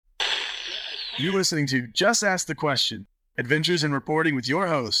You're listening to Just Ask the Question, Adventures in Reporting with your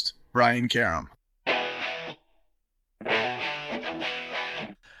host, Brian Karam. Hi,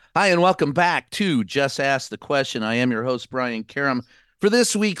 and welcome back to Just Ask the Question. I am your host, Brian Karam, for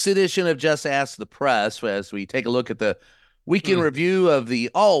this week's edition of Just Ask the Press, as we take a look at the weekend review of the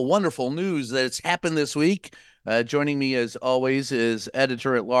wonderful news that's happened this week. Joining me, as always, is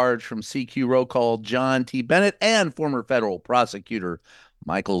editor-at-large from CQ Roll Call, John T. Bennett, and former federal prosecutor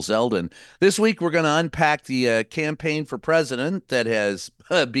Michael Zeldin. This week, we're going to unpack the campaign for president that has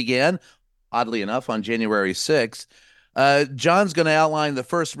began, oddly enough, on January 6th. John's going to outline the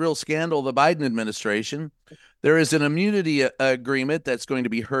first real scandal of the Biden administration. There is an immunity agreement that's going to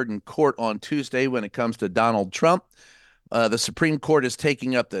be heard in court on Tuesday when it comes to Donald Trump. The Supreme Court is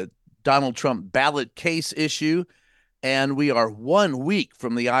taking up the Donald Trump ballot case issue, and we are 1 week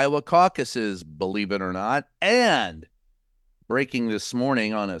from the Iowa caucuses, believe it or not. And breaking this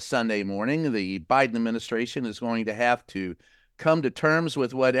morning on a Sunday morning, the Biden administration is going to have to come to terms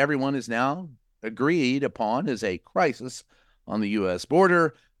with what everyone is now agreed upon is a crisis on the U.S.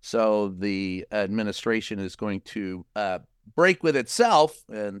 border. So the administration is going to break with itself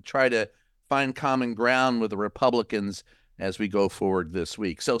and try to find common ground with the Republicans as we go forward this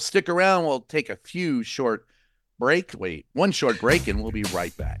week. So stick around. We'll take a one short break, and we'll be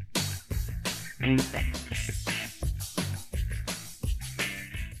right back.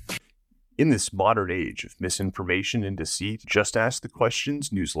 In this modern age of misinformation and deceit, Just Ask the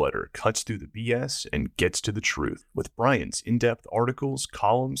Questions newsletter cuts through the BS and gets to the truth with Brian's in-depth articles,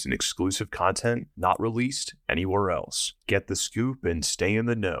 columns, and exclusive content not released anywhere else. Get the scoop and stay in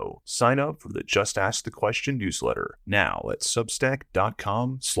the know. Sign up for the Just Ask the Question newsletter now at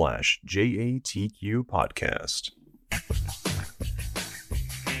substack.com/JATQ podcast.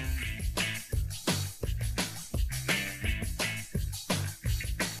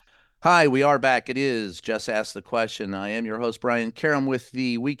 Hi, we are back. It is Just Ask the Question. I am your host, Brian Karam, with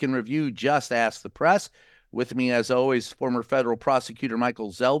the Week in Review, Just Ask the Press. With me, as always, former federal prosecutor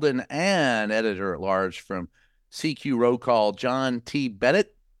Michael Zeldin and editor-at-large from CQ Roll Call, John T.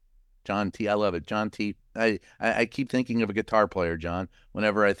 Bennett. John T., I love it. John T. I keep thinking of a guitar player, John,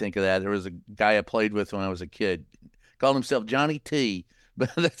 whenever I think of that. There was a guy I played with when I was a kid. Called himself Johnny T.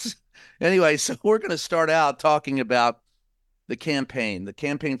 But anyway, so we're going to start out talking about the campaign. The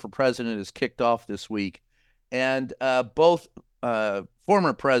campaign for president is kicked off this week, and both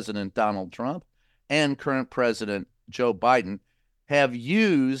former President Donald Trump and current President Joe Biden have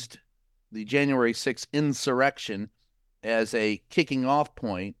used the January 6th insurrection as a kicking off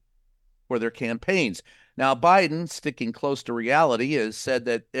point for their campaigns. Now, Biden, sticking close to reality, has said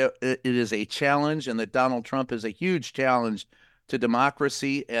that it is a challenge and that Donald Trump is a huge challenge to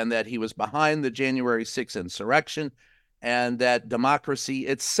democracy and that he was behind the January 6th insurrection, and that democracy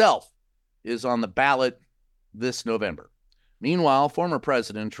itself is on the ballot this November. Meanwhile, former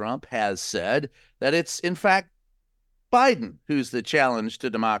President Trump has said that it's, in fact, Biden who's the challenge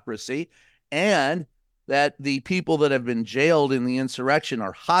to democracy, and that the people that have been jailed in the insurrection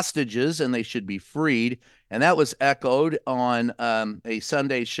are hostages and they should be freed. And that was echoed on a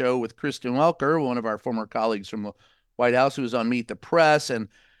Sunday show with Kristen Welker, one of our former colleagues from the White House, who was on Meet the Press, and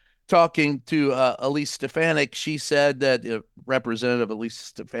talking to Elise Stefanik, she said that Representative Elise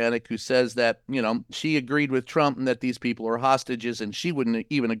Stefanik, who says that, she agreed with Trump and that these people are hostages, and she wouldn't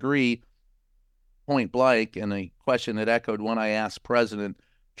even agree point blank. And a question that echoed when I asked President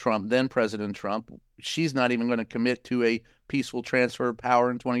Trump, she's not even going to commit to a peaceful transfer of power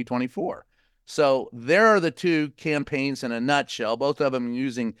in 2024. So there are the two campaigns in a nutshell, both of them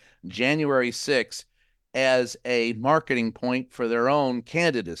using January 6th as a marketing point for their own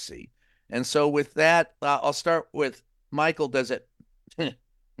candidacy. And so with that, I'll start with Michael. Does any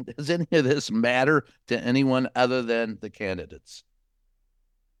of this matter to anyone other than the candidates?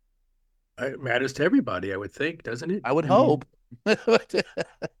 It matters to everybody, I would think, doesn't it? I would hope.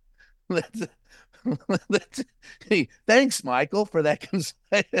 Hey, thanks, Michael, for that.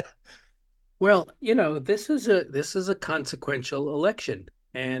 Well, this is a consequential election,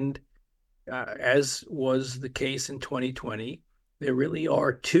 and as was the case in 2020, there really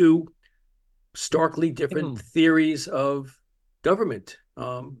are two starkly different theories of government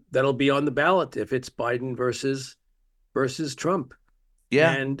that'll be on the ballot if it's Biden versus Trump.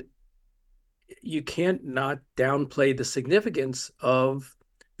 Yeah. And you can't not downplay the significance of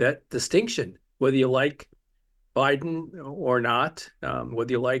that distinction, whether you like Biden or not,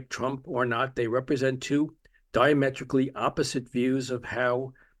 whether you like Trump or not. They represent two diametrically opposite views of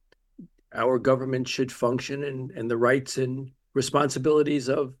how our government should function and the rights and responsibilities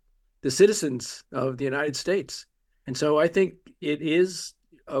of the citizens of the United States. And so I think it is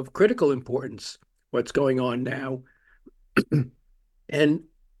of critical importance, what's going on now. And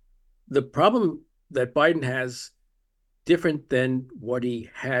the problem that Biden has, different than what he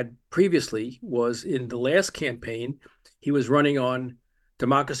had previously, was in the last campaign, he was running on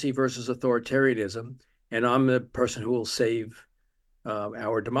democracy versus authoritarianism, and I'm the person who will save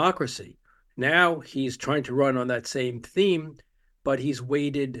our democracy. Now he's trying to run on that same theme, but he's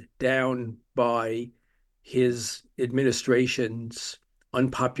weighted down by his administration's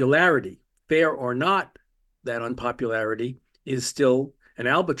unpopularity. Fair or not, that unpopularity is still an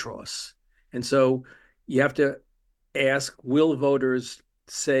albatross. And so you have to ask, will voters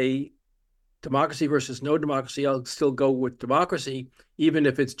say democracy versus no democracy? I'll still go with democracy, even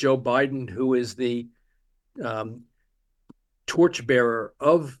if it's Joe Biden who is the torchbearer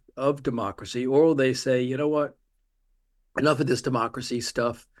of democracy. Or will they say, you know what, enough of this democracy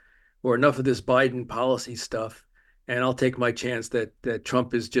stuff, or enough of this Biden policy stuff, and I'll take my chance that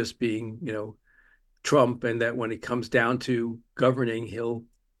Trump is just being, Trump, and that when it comes down to governing, he'll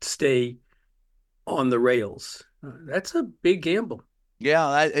stay on the rails. That's a big gamble.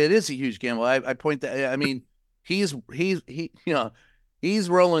 Yeah, it is a huge gamble. I point that. I mean, he's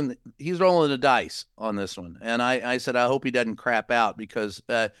rolling the dice on this one, and I said I hope he doesn't crap out, because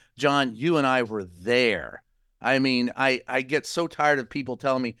John, you and I were there. I mean, I get so tired of people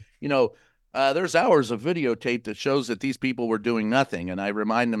telling me, there's hours of videotape that shows that these people were doing nothing, and I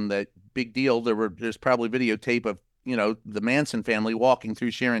remind them that big deal. There's probably videotape of the Manson family walking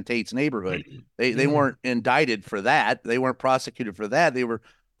through Sharon Tate's neighborhood. They weren't indicted for that. They weren't prosecuted for that. They were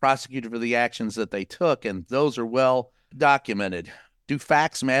prosecuted for the actions that they took, and those are well documented. Do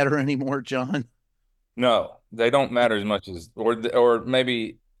facts matter anymore, John? No, they don't matter as much as, or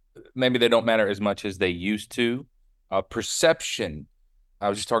maybe they don't matter as much as they used to. Perception. I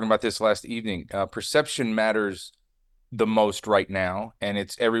was just talking about this last evening. Perception matters the most right now, and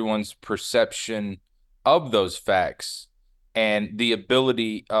it's everyone's perception of those facts and the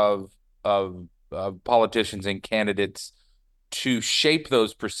ability of politicians and candidates to shape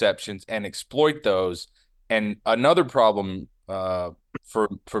those perceptions and exploit those. And another problem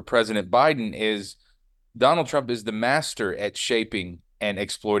for President Biden is Donald Trump is the master at shaping and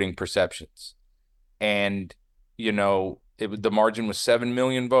exploiting perceptions. And, the margin was 7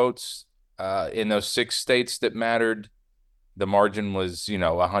 million votes in those 6 states that mattered. The margin was,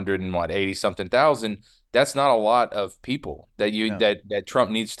 180 something thousand. That's not a lot of people that Trump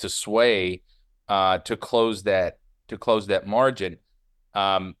needs to sway to close that margin.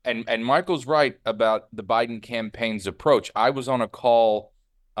 And Michael's right about the Biden campaign's approach. I was on a call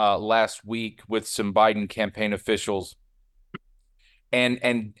last week with some Biden campaign officials, and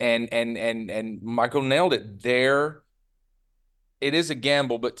Michael nailed it. It is a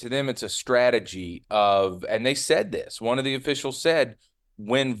gamble, but to them it's a strategy of, and they said this. One of the officials said,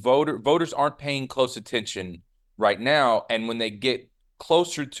 when voters aren't paying close attention right now, and when they get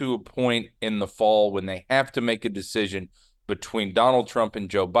closer to a point in the fall when they have to make a decision between Donald Trump and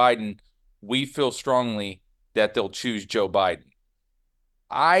Joe Biden, we feel strongly that they'll choose Joe Biden.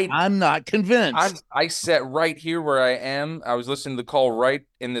 I'm not convinced. I sat right here where I am. I was listening to the call right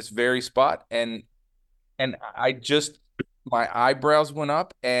in this very spot, and I just, my eyebrows went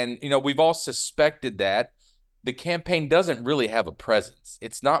up. And we've all suspected that the campaign doesn't really have a presence.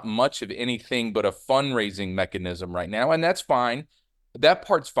 It's not much of anything but a fundraising mechanism right now, and that's fine. That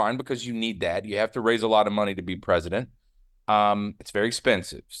part's fine, because you need that. You have to raise a lot of money to be president. It's very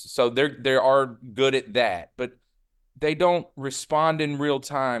expensive. So they are good at that, but they don't respond in real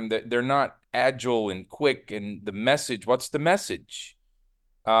time. They're not agile and quick. And the message, what's the message?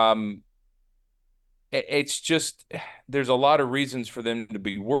 It's just, there's a lot of reasons for them to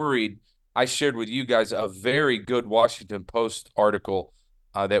be worried. I shared with you guys a very good Washington Post article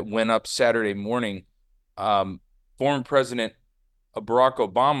that went up Saturday morning. Former President Barack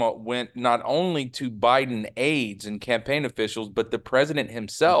Obama went not only to Biden aides and campaign officials, but the president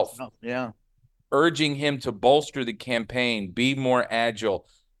himself, urging him to bolster the campaign, be more agile.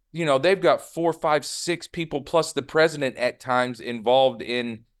 They've got 4, 5, 6 people plus the president at times involved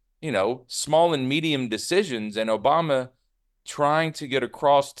in, small and medium decisions. And Obama trying to get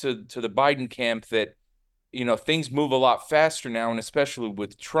across to the Biden camp that, things move a lot faster now, and especially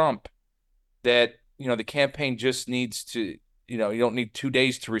with Trump, that, the campaign just needs to, you don't need 2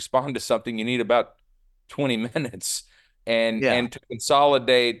 days to respond to something. You need about 20 minutes and to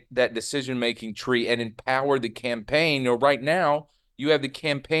consolidate that decision-making tree and empower the campaign. Right now you have the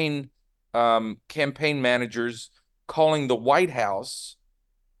campaign managers calling the White House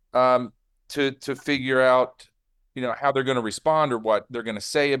to figure out, how they're going to respond or what they're going to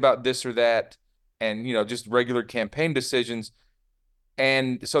say about this or that, and, just regular campaign decisions.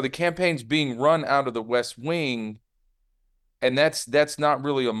 And so the campaign's being run out of the West Wing, and that's not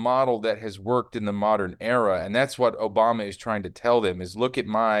really a model that has worked in the modern era. And that's what Obama is trying to tell them is, look at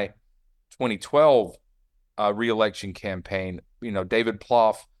my 2012 reelection campaign. David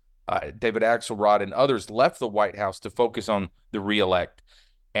Plouffe, David Axelrod, and others left the White House to focus on the reelect.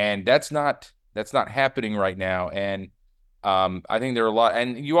 And that's not happening right now. And I think there are a lot.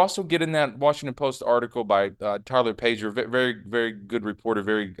 And you also get in that Washington Post article by Tyler Pager, very, very good reporter,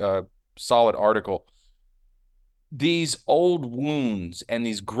 very solid article. These old wounds and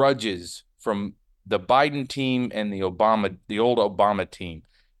these grudges from the Biden team and the old Obama team,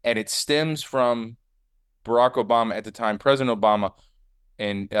 and it stems from Barack Obama at the time, President Obama,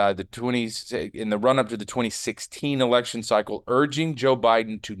 in the run-up to the 2016 election cycle, urging Joe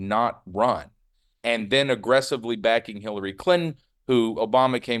Biden to not run, and then aggressively backing Hillary Clinton, who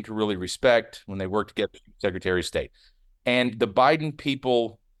Obama came to really respect when they worked together as Secretary of State. And the Biden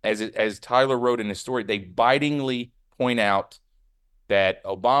people, as Tyler wrote in his story, they bitingly point out that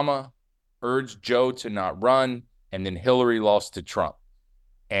Obama urged Joe to not run, and then Hillary lost to Trump.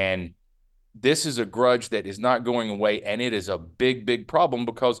 And this is a grudge that is not going away, and it is a big, big problem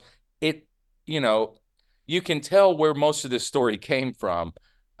because you can tell where most of this story came from,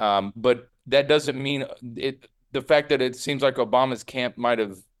 but that doesn't mean the fact that it seems like Obama's camp might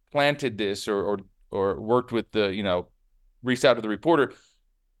have planted this or worked with reached out to the reporter.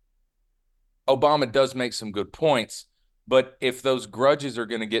 Obama does make some good points, but if those grudges are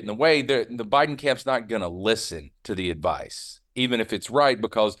going to get in the way, the Biden camp's not going to listen to the advice, even if it's right,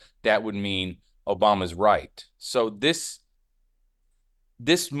 because that would mean Obama's right. So this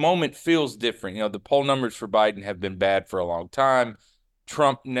moment feels different. The poll numbers for Biden have been bad for a long time.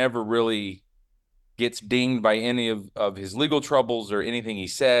 Trump never really gets dinged by any of his legal troubles or anything he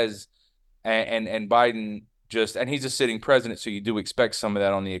says. And Biden and he's a sitting president, so you do expect some of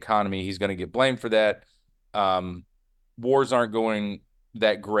that on the economy. He's going to get blamed for that. Wars aren't going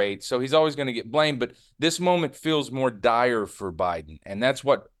that great, so he's always going to get blamed. But this moment feels more dire for Biden, and that's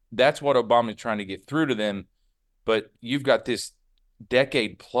what Obama is trying to get through to them. But you've got this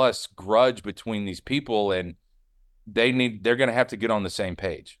decade-plus grudge between these people, and they're going to have to get on the same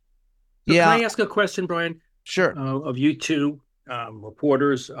page. So can I ask a question, Brian? Sure. Of you two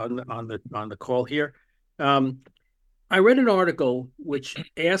reporters on the call here. I read an article which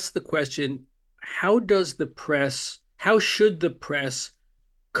asked the question, how should the press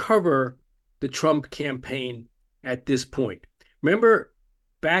cover the Trump campaign at this point? Remember,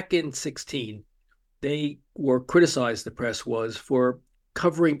 back in 2016, they were criticized, the press was, for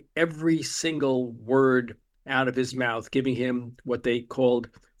covering every single word out of his mouth, giving him what they called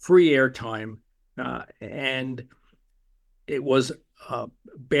free airtime, and it was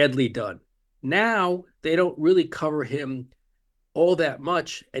badly done. Now they don't really cover him all that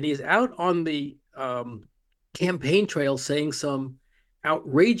much, and he's out on the campaign trail saying some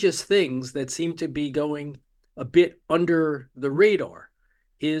outrageous things that seem to be going a bit under the radar.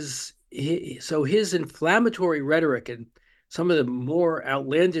 His inflammatory rhetoric and some of the more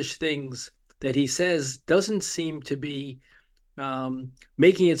outlandish things that he says doesn't seem to be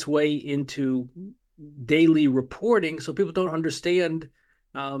making its way into daily reporting, so people don't understand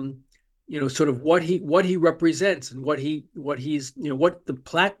sort of what he represents and what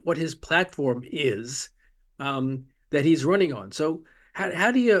his platform is that he's running on. So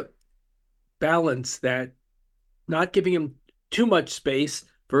how do you balance that, not giving him too much space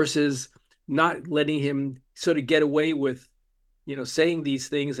versus not letting him sort of get away with saying these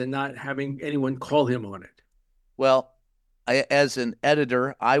things and not having anyone call him on it? Well, as an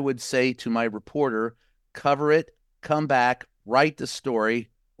editor, I would say to my reporter, cover it, come back, write the story,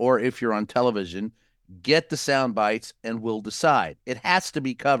 or if you're on television, get the sound bites and we'll decide. It has to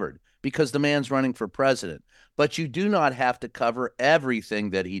be covered because the man's running for president. But you do not have to cover everything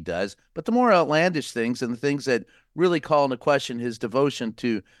that he does, but the more outlandish things and the things that really call into question his devotion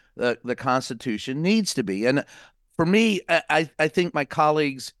to the Constitution needs to be. And for me, I think my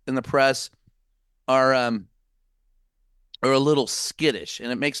colleagues in the press are a little skittish,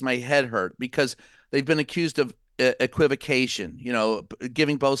 and it makes my head hurt because they've been accused of equivocation,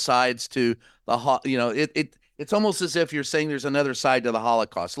 giving both sides to it's almost as if you're saying there's another side to the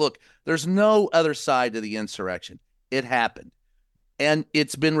Holocaust. Look, there's no other side to the insurrection. It happened. And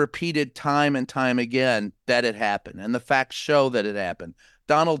it's been repeated time and time again that it happened. And the facts show that it happened.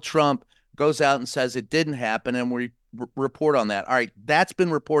 Donald Trump goes out and says it didn't happen, and we report on that. All right, that's been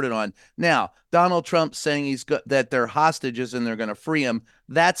reported on. Now, Donald Trump saying that they're hostages and they're going to free them,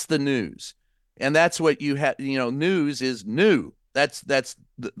 that's the news. And that's what you have, news is new. That's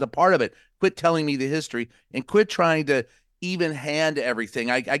the part of it. Quit telling me the history and quit trying to even hand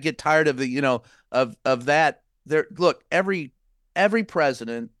everything. I get tired of of that. Look, every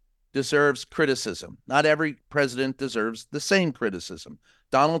president deserves criticism. Not every president deserves the same criticism.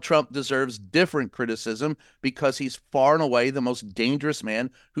 Donald Trump deserves different criticism because he's far and away the most dangerous man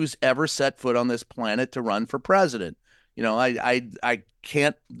who's ever set foot on this planet to run for president. I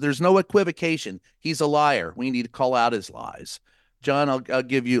can't, there's no equivocation. He's a liar. We need to call out his lies. John, I'll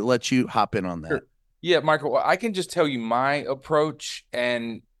let you hop in on that. Sure. Yeah, Michael, I can just tell you my approach.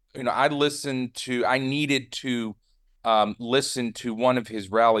 And, I needed to listen to one of his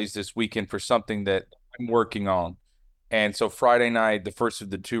rallies this weekend for something that I'm working on. And so Friday night, the first of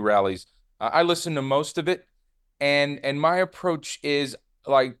the two rallies, I listened to most of it. And my approach is,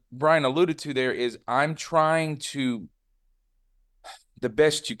 like Brian alluded to there, is I'm trying to, the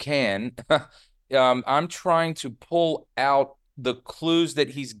best you can, I'm trying to pull out the clues that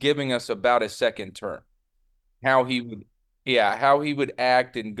he's giving us about a second term, how he would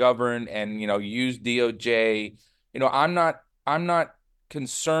act and govern and, use DOJ. I'm not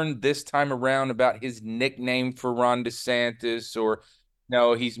concerned this time around about his nickname for Ron DeSantis, or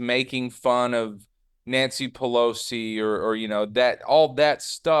he's making fun of Nancy Pelosi or that, all that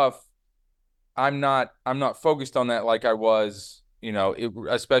stuff. I'm not focused on that like I was,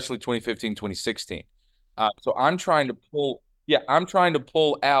 especially 2015, 2016. So I'm trying to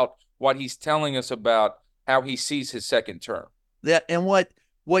pull out what he's telling us about how he sees his second term. That, and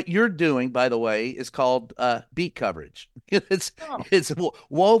what you're doing, by the way, is called beat coverage. It's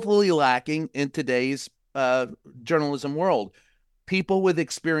woefully lacking in today's journalism world. People with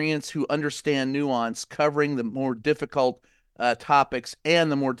experience who understand nuance, covering the more difficult topics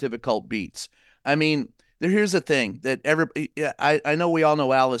and the more difficult beats. I mean, here's the thing that I know we all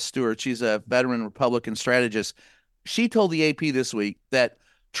know Alice Stewart. She's a veteran Republican strategist. She told the AP this week that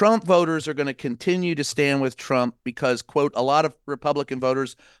Trump voters are going to continue to stand with Trump because, quote, a lot of Republican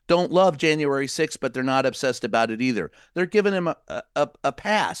voters don't love January 6th, but they're not obsessed about it either. They're giving him a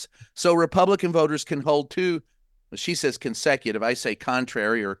pass. So Republican voters can hold two, she says consecutive, I say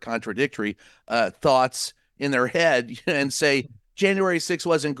contrary or contradictory thoughts in their head and say, January 6th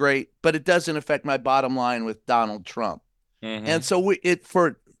wasn't great, but it doesn't affect my bottom line with Donald Trump. Mm-hmm. And so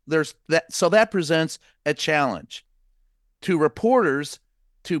that presents a challenge to reporters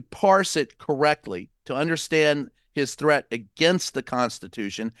to parse it correctly, to understand his threat against the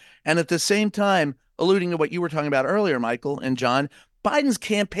Constitution, and at the same time, alluding to what you were talking about earlier, Michael and John, Biden's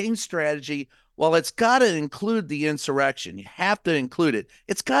campaign strategy, while it's got to include the insurrection, you have to include it,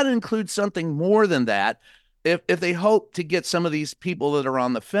 it's got to include something more than that if they hope to get some of these people that are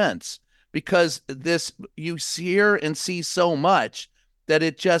on the fence, because you hear and see so much that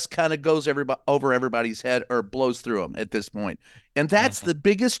it just kind of goes over everybody's head or blows through them at this point. And that's the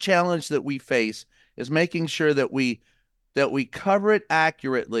biggest challenge that we face, is making sure that we cover it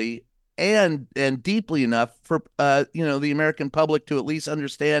accurately and deeply enough for the American public to at least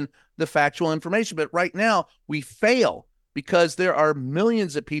understand the factual information. But right now we fail because there are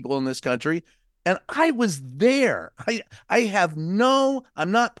millions of people in this country, and I was there. I'm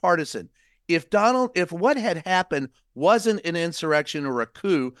not partisan. If what had happened wasn't an insurrection or a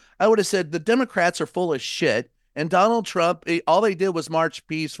coup, I would have said the Democrats are full of shit, and Donald Trump, all they did was march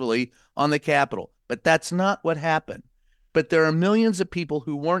peacefully on the Capitol. But that's not what happened. But there are millions of people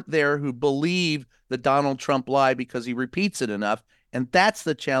who weren't there who believe the Donald Trump lie because he repeats it enough, and that's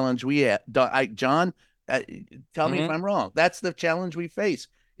the challenge we have. John, tell me if I'm wrong. That's the challenge we face,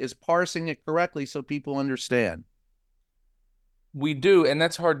 is parsing it correctly so people understand. We do, and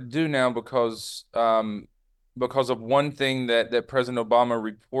that's hard to do now because of one thing that President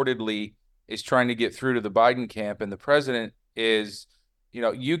Obama reportedly is trying to get through to the Biden camp, and the president is,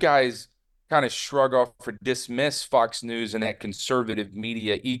 you guys kind of shrug off or dismiss Fox News and that conservative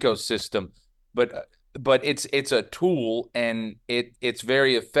media ecosystem, but it's a tool, and it's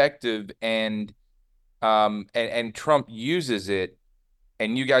very effective, and Trump uses it,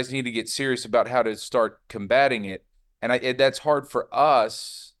 and you guys need to get serious about how to start combating it. And that's hard for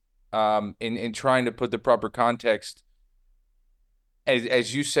us in trying to put the proper context,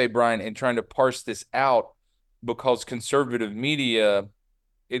 as you say, Brian, and trying to parse this out, because conservative media,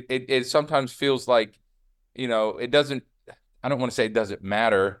 it sometimes feels like, it doesn't, I don't want to say it doesn't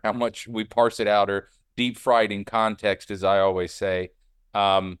matter how much we parse it out or deep fried in context, as I always say,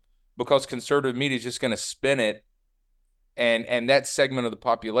 because conservative media is just going to spin it, and that segment of the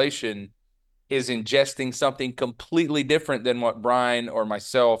population is ingesting something completely different than what Brian or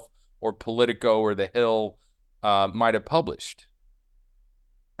myself or Politico or The Hill might have published.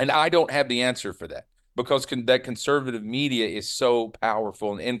 And I don't have the answer for that, because that conservative media is so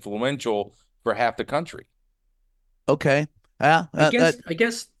powerful and influential for half the country. Okay. Yeah. I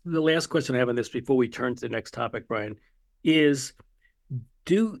guess the last question I have on this before we turn to the next topic, Brian, is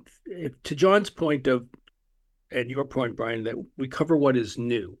to John's point and your point, Brian, that we cover what is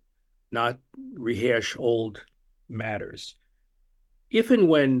new, not rehash old matters. If and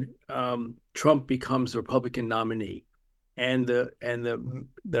when Trump becomes the Republican nominee, and the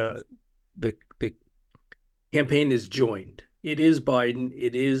campaign is joined, it is Biden,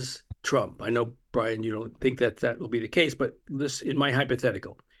 it is Trump. I know, Brian, you don't think that will be the case, but this, in my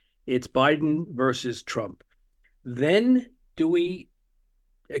hypothetical, it's Biden versus Trump. Then can we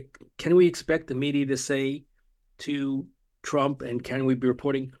expect the media to say to Trump, and can we be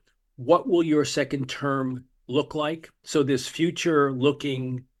reporting, what will your second term look like? So this future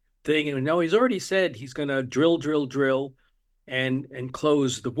looking thing, and no, he's already said he's going to drill and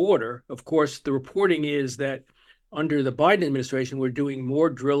close the border. Of course, the reporting is that under the Biden administration, we're doing more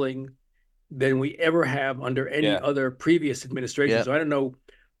drilling than we ever have under any other previous administration. Yeah. So I don't know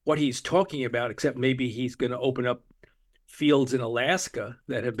what he's talking about, except maybe he's going to open up fields in Alaska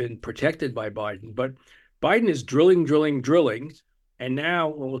that have been protected by Biden. But Biden is drilling. And now,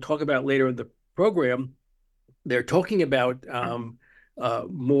 when we'll talk about later in the program, they're talking about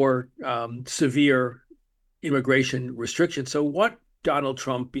more severe immigration restrictions. So what, Donald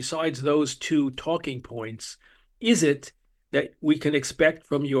Trump, besides those two talking points, is it that we can expect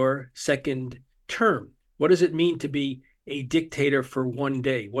from your second term? What does it mean to be a dictator for one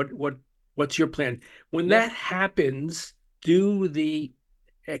day? What's your plan? When that happens, do the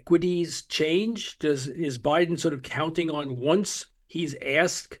equities change? Is Biden sort of counting on, once he's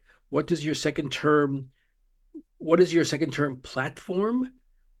asked, what is your second term platform?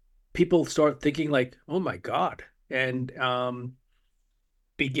 People start thinking like, oh my God, and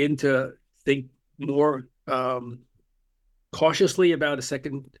begin to think more cautiously about a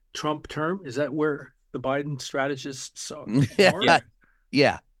second Trump term. Is that where the Biden strategists are?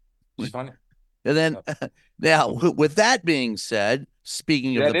 Yeah. It's funny. And then now, with that being said,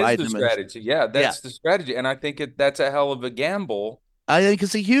 speaking of that the is Biden the strategy. Yeah, that's the strategy. And I think that's a hell of a gamble. I think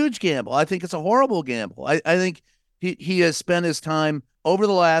it's a huge gamble. I think it's a horrible gamble. I think he has spent his time over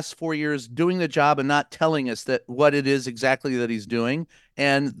the last 4 years doing the job and not telling us that what it is exactly that he's doing.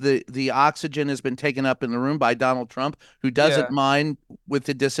 And the oxygen has been taken up in the room by Donald Trump, who doesn't mind with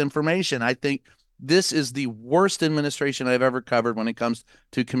the disinformation. I think this is the worst administration I've ever covered when it comes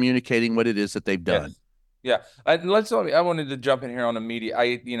to communicating what it is that they've done. Yes. Yeah. I wanted to jump in here on the media.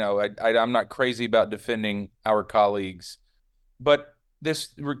 I'm not crazy about defending our colleagues, but this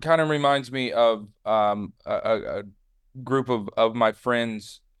kind of reminds me of a group of my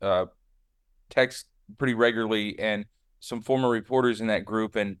friends text pretty regularly, and some former reporters in that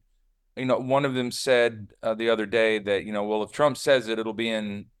group. And, one of them said the other day that, well, if Trump says it, it'll be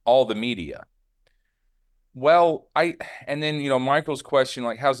in all the media. Well, and then, Michael's question,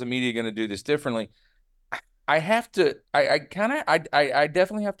 like, how's the media going to do this differently? I definitely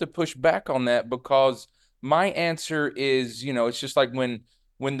have to push back on that, because my answer is, it's just like when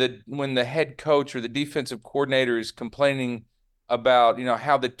the head coach or the defensive coordinator is complaining about,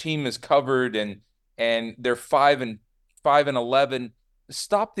 how the team is covered and they're 5-11,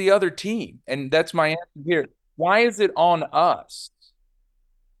 stop the other team. And that's my answer here. Why is it on us?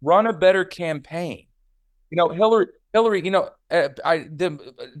 Run a better campaign. Hillary, the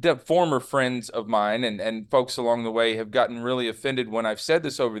former friends of mine and folks along the way have gotten really offended when I've said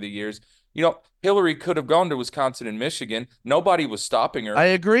this over the years. Hillary could have gone to Wisconsin and Michigan. Nobody was stopping her. I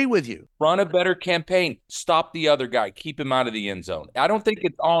agree with you. Run a better campaign. Stop the other guy. Keep him out of the end zone. I don't think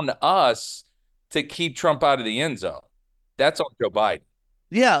it's on us to keep Trump out of the end zone. That's on Joe Biden.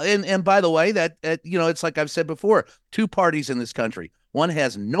 Yeah, and by the way, that it's like I've said before, two parties in this country. One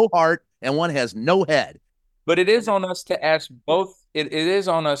has no heart and one has no head. But it is on us to ask both. It is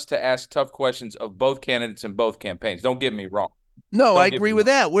on us to ask tough questions of both candidates in both campaigns. Don't get me wrong. No, I agree with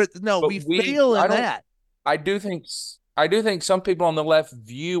that. We fail in that. I do think some people on the left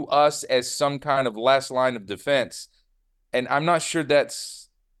view us as some kind of last line of defense, and I'm not sure that's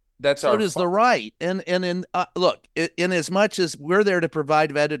so does the right. And look, in as much as we're there to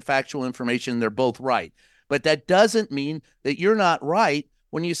provide vetted factual information, they're both right. But that doesn't mean that you're not right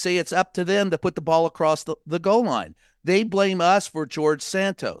when you say it's up to them to put the ball across the goal line. They blame us for George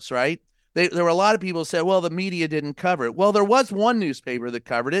Santos, right? There were a lot of people who said, well, the media didn't cover it. Well, there was one newspaper that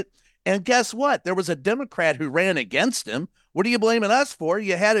covered it. And guess what? There was a Democrat who ran against him. What are you blaming us for?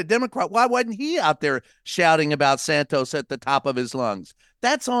 You had a Democrat. Why wasn't he out there shouting about Santos at the top of his lungs?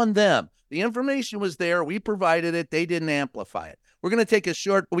 That's on them. The information was there. We provided it. They didn't amplify it. We got to take a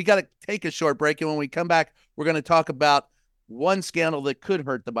short break. And when we come back, we're going to talk about one scandal that could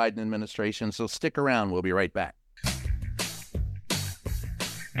hurt the Biden administration. So stick around. We'll be right back.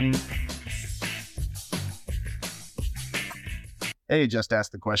 Hey, Just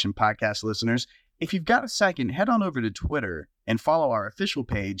Ask the Question podcast listeners. If you've got a second, head on over to Twitter and follow our official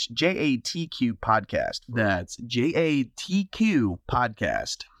page, JATQ Podcast. That's JATQ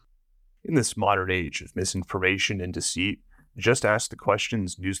Podcast. In this modern age of misinformation and deceit, Just Ask the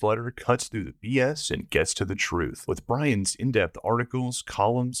Questions newsletter cuts through the BS and gets to the truth with Brian's in-depth articles,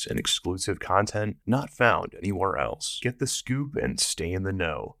 columns, and exclusive content not found anywhere else. Get the scoop and stay in the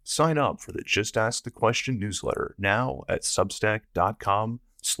know. Sign up for the Just Ask the Question newsletter now at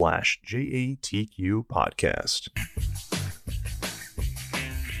substack.com/JATQ podcast.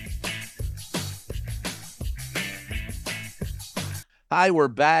 Hi, we're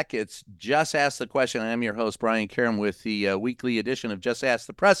back. It's Just Ask the Question. I am your host, Brian Karam, with the weekly edition of Just Ask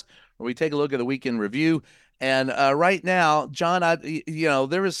the Press, where we take a look at the week in review. And right now, John,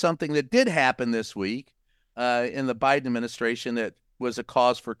 there was something that did happen this week in the Biden administration that was a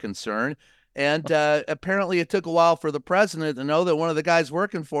cause for concern. And apparently it took a while for the president to know that one of the guys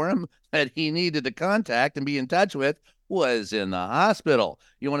working for him that he needed to contact and be in touch with was in the hospital.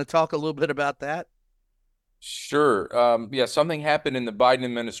 You want to talk a little bit about that? Sure. Something happened in the Biden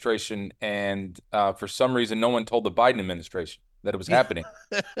administration, and for some reason, no one told the Biden administration that it was happening.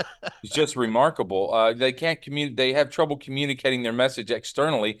 It's just remarkable. They can't communicate. They have trouble communicating their message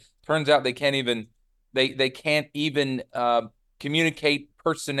externally. Turns out they can't even communicate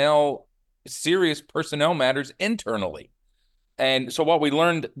serious personnel matters internally. And so what we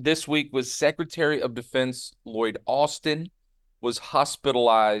learned this week was Secretary of Defense Lloyd Austin was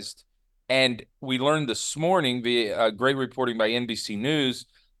hospitalized. And we learned this morning via great reporting by NBC News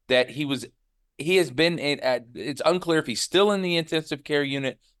that he has been it's unclear if he's still in the intensive care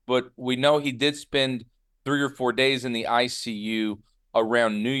unit, but we know he did spend 3 or 4 days in the ICU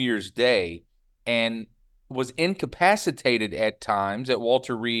around New Year's Day and was incapacitated at times at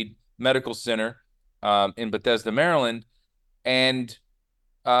Walter Reed Medical Center in Bethesda, Maryland. And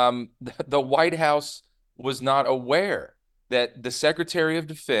the White House was not aware that the Secretary of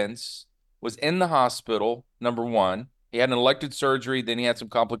Defense was in the hospital, number one. He had an elective surgery, then he had some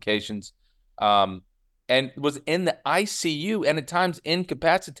complications, and was in the ICU and at times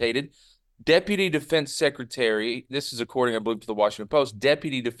incapacitated. Deputy Defense Secretary, this is according, I believe, to the Washington Post,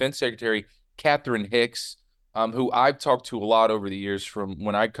 Deputy Defense Secretary Catherine Hicks, who I've talked to a lot over the years from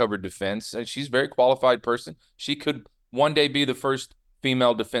when I covered defense. And she's a very qualified person. She could one day be the first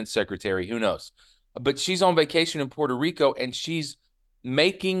female defense secretary. Who knows? But she's on vacation in Puerto Rico, and she's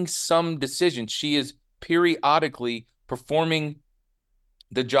making some decisions. She is periodically performing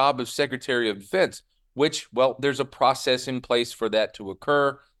the job of Secretary of Defense, which, well, there's a process in place for that to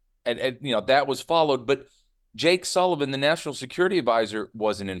occur. And that was followed. But Jake Sullivan, the National Security Advisor,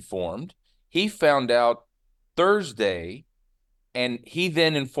 wasn't informed. He found out Thursday, and he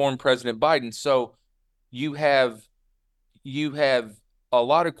then informed President Biden. So you have a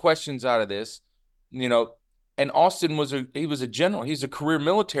lot of questions out of this, And Austin was a general. He's a career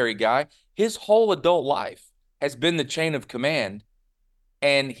military guy. His whole adult life has been the chain of command,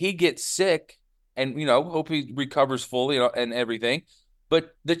 and he gets sick, and hope he recovers fully, and everything.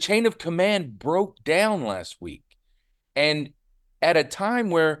 But the chain of command broke down last week, and at a time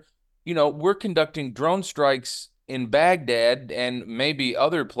where we're conducting drone strikes in Baghdad and maybe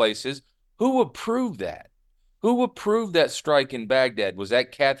other places. Who approved that? Who approved that strike in Baghdad? Was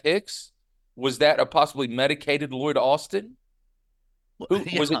that Kath Hicks? Was that a possibly medicated Lloyd Austin?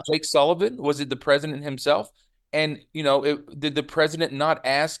 Was it Jake Sullivan? Was it the president himself? And, did the president not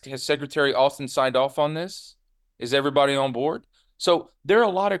ask, has Secretary Austin signed off on this? Is everybody on board? So there are a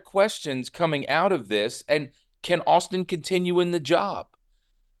lot of questions coming out of this. And can Austin continue in the job?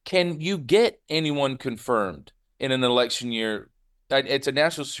 Can you get anyone confirmed in an election year? It's a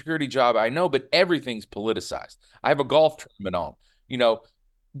national security job, I know, but everything's politicized. I have a golf tournament on.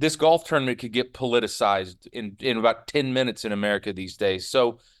 This golf tournament could get politicized in about 10 minutes in America these days.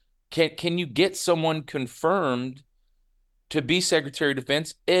 So can you get someone confirmed to be Secretary of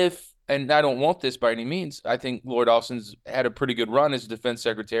Defense if, and I don't want this by any means, I think Lloyd Austin's had a pretty good run as defense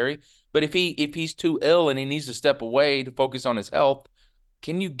secretary, but if he's too ill and he needs to step away to focus on his health,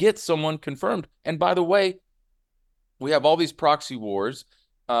 can you get someone confirmed? And by the way, we have all these proxy wars.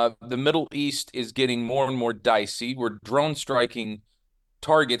 The Middle East is getting more and more dicey. We're drone striking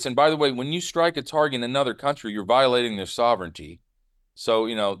targets. And by the way, when you strike a target in another country, you're violating their sovereignty. So,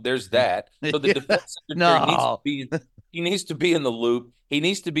 there's that. So the defense secretary needs to be in the loop. He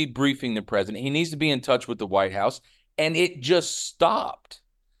needs to be briefing the president. He needs to be in touch with the White House. And it just stopped.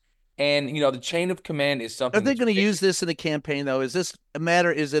 And, the chain of command is something. Are they going to use this in a campaign, though? Is this a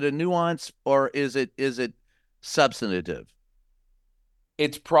matter? Is it a nuance, or is it substantive?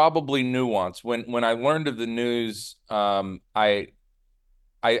 it's probably nuanced. When I learned of the news, I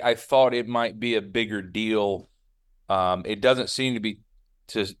thought it might be a bigger deal. It doesn't seem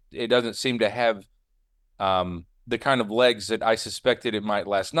to have the kind of legs that I suspected it might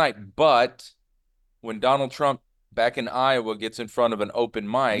last night. But when Donald Trump back in Iowa gets in front of an open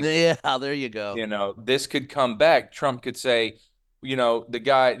mic, Yeah, there you go. This could come back. Trump could say, the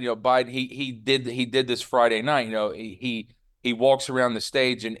guy, Biden, he did this Friday night. He walks around the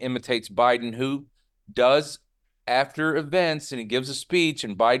stage and imitates Biden, who does after events, and he gives a speech,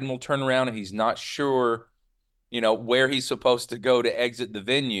 and Biden will turn around and he's not sure, where he's supposed to go to exit the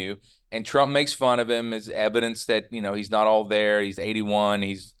venue. And Trump makes fun of him as evidence that, he's not all there. He's 81.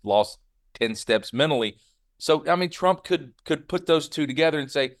 He's lost 10 steps mentally. So, I mean, Trump could put those two together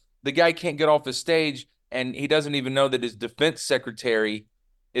and say, the guy can't get off the stage, and he doesn't even know that his defense secretary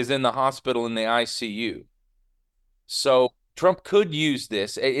is in the hospital in the ICU. So Trump could use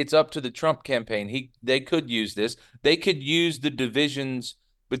this. It's up to the Trump campaign. They could use this. They could use the divisions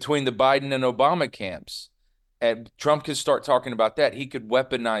between the Biden and Obama camps. And Trump could start talking about that. He could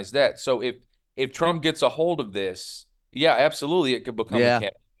weaponize that. So if Trump gets a hold of this, yeah, absolutely, it could become a campaign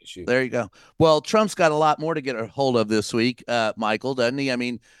issue. There you go. Well, Trump's got a lot more to get a hold of this week, Michael, doesn't he? I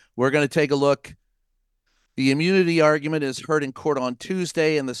mean, we're going to take a look. The immunity argument is heard in court on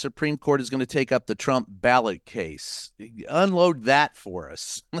Tuesday, and the Supreme Court is going to take up the Trump ballot case. Unload that for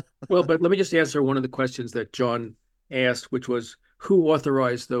us. Well, but let me just answer one of the questions that John asked, which was, who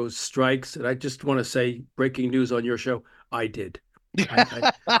authorized those strikes? And I just want to say, breaking news on your show, I did.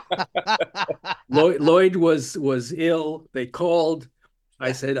 Lloyd was ill. They called.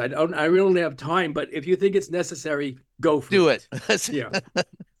 I said, I really don't have time, but if you think it's necessary, go for it. Do it. Yeah.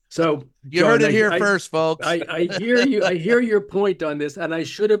 So you heard it here first, folks. I hear you. I hear your point on this, and I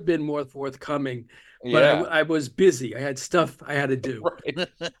should have been more forthcoming. But I was busy. I had stuff I had to do. Right.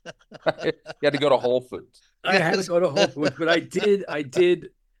 You had to go to Whole Foods. I had to go to Whole Foods, but I did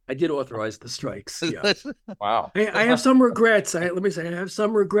authorize the strikes. Yeah. Wow. I have some regrets. Let me say I have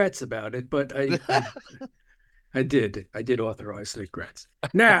some regrets about it, but I did authorize the regrets.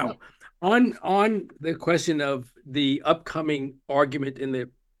 Now, on the question of the upcoming argument in the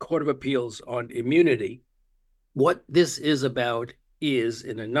Court of Appeals on immunity, what this is about is,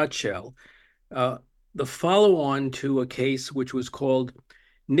 in a nutshell, the follow-on to a case which was called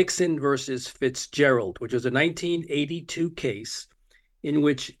Nixon versus Fitzgerald, which was a 1982 case in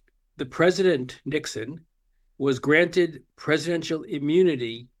which the President Nixon was granted presidential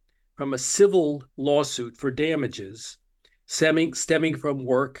immunity from a civil lawsuit for damages stemming from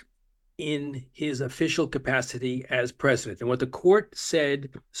work in his official capacity as president. And what the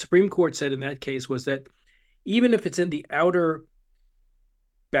Supreme Court said in that case was that even if it's in the outer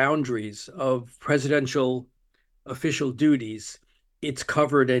boundaries of presidential official duties, it's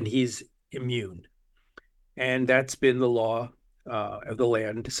covered and he's immune. And that's been the law of the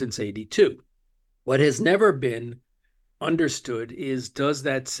land since 82. What has never been understood is, does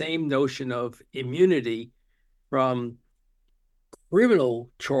that same notion of immunity from criminal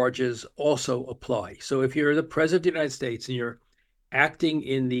charges also apply? So if you're the president of the United States and you're acting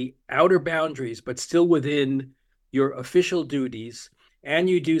in the outer boundaries, but still within your official duties, and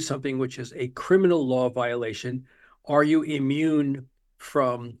you do something which is a criminal law violation, are you immune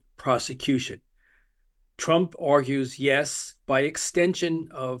from prosecution? Trump argues yes. By extension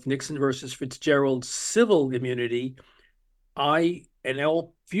of Nixon versus Fitzgerald's civil immunity, I and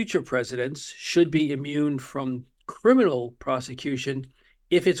all future presidents should be immune from criminal prosecution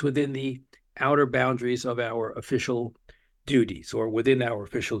if it's within the outer boundaries of our official duties, or within our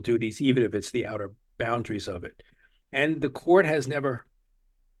official duties, even if it's the outer boundaries of it. And the court has never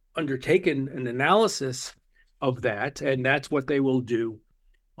undertaken an analysis of that, and that's what they will do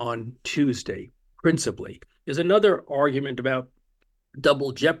on Tuesday, principally. There's another argument about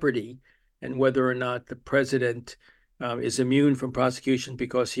double jeopardy and whether or not the president is immune from prosecution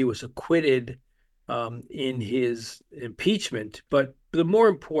because he was acquitted in his impeachment. But the more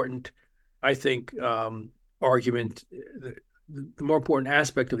important, I think, argument, the more important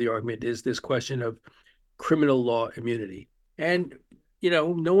aspect of the argument is this question of criminal law immunity. And,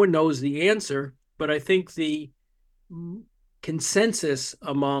 no one knows the answer, but I think the consensus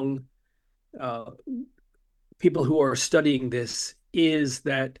among people who are studying this is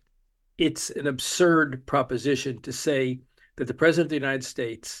that it's an absurd proposition to say that the president of the United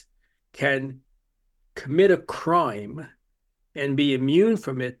States can commit a crime and be immune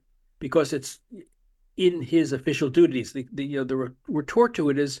from it because it's in his official duties. The retort to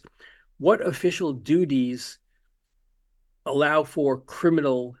it is, what official duties allow for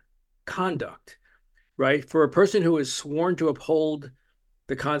criminal conduct, right? For a person who is sworn to uphold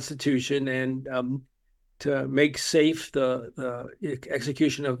the Constitution and to make safe the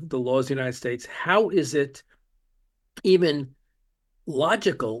execution of the laws of the United States, how is it even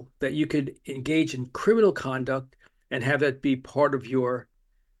logical that you could engage in criminal conduct and have that be part of your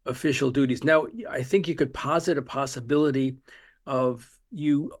official duties? Now, I think you could posit a possibility of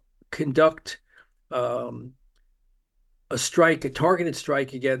you conduct a strike, a targeted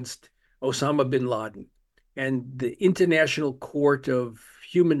strike against Osama bin Laden, and the International Court of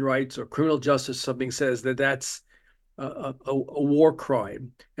Human Rights or Criminal Justice, something says that that's a war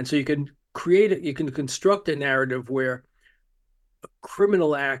crime. And so you can you can construct a narrative where a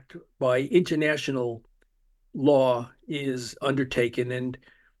criminal act by international law is undertaken, and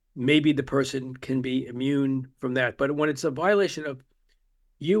maybe the person can be immune from that. But when it's a violation of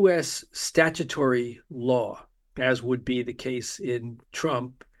U.S. statutory law, as would be the case in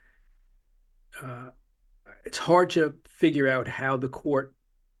Trump, it's hard to figure out how the court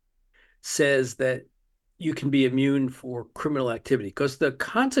says that you can be immune for criminal activity, because the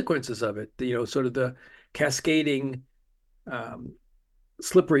consequences of it, sort of the cascading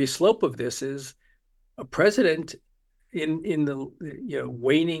slippery slope of this is a president in the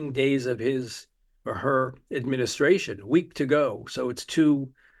waning days of his or her administration, a week to go, so it's too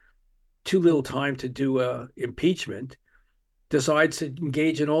little time to do impeachment, decides to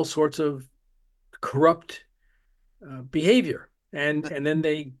engage in all sorts of corrupt behavior, and then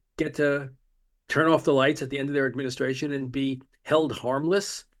they get to turn off the lights at the end of their administration and be held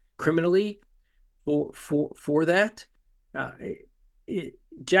harmless criminally for that.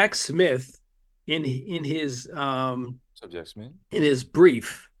 Jack Smith, in his in his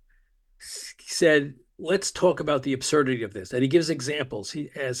brief, said, let's talk about the absurdity of this. And he gives examples.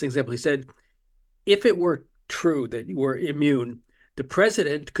 He said, if it were true that you were immune, the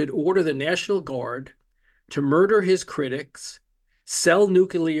president could order the National Guard to murder his critics, sell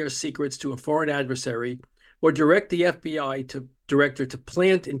nuclear secrets to a foreign adversary, or direct the FBI director to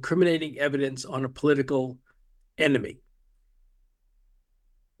plant incriminating evidence on a political enemy.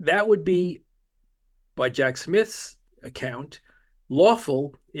 That would be, by Jack Smith's account,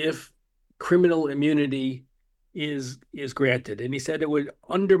 lawful if criminal immunity is granted. And he said it would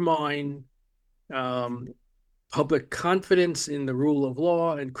undermine public confidence in the rule of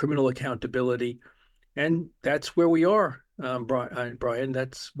law and criminal accountability. And that's where we are, Brian.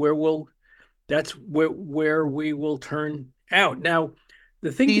 That's where we will turn out. Now,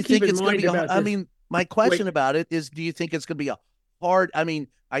 the thing to keep in mind about this, I mean, my question about it is, do you think it's going to be a hard? I mean,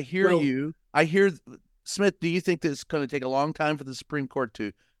 I hear you. I hear Smith. Do you think this is going to take a long time for the Supreme Court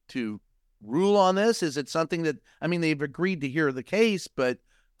to rule on this? Is it something that, I mean, they've agreed to hear the case, but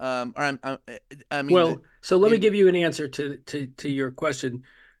I mean, so let me give you an answer to your question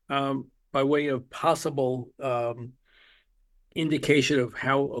by way of possible indication of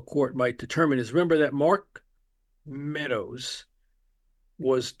how a court might determine is, remember that Mark Meadows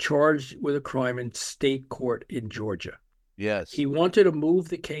was charged with a crime in state court in Georgia. Yes. He wanted to move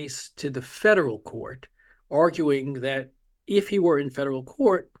the case to the federal court, arguing that if he were in federal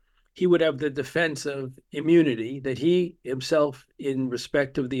court, he would have the defense of immunity, that he himself, in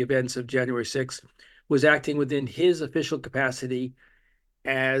respect of the events of January 6th, was acting within his official capacity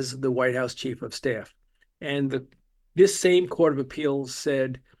as the White House chief of staff. And this same Court of Appeals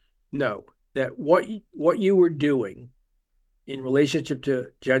said, no, that what you were doing in relationship to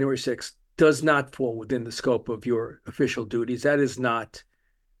January 6th does not fall within the scope of your official duties. That is not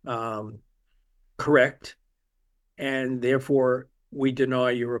correct. And therefore, we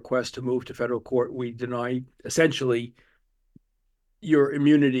deny your request to move to federal court. We deny essentially your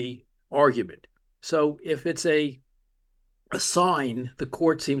immunity argument. So if it's a sign, the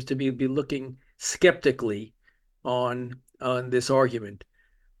court seems to be looking skeptically on this argument.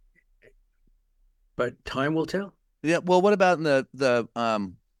 But time will tell. Yeah. Well, what about in the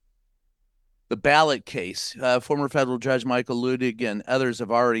ballot case? Former federal judge Michael Luttig and others have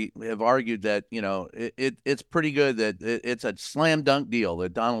argued that it's pretty good that it's a slam dunk deal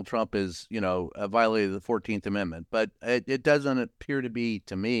that Donald Trump is violated the 14th Amendment, but it doesn't appear to be,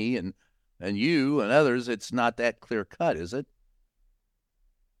 to me and you and others, it's not that clear cut, is it?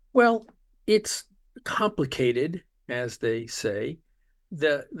 Well, it's complicated, as they say.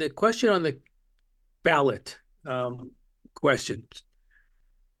 The question on the ballot question.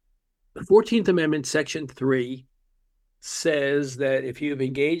 The 14th Amendment, Section 3, says that if you have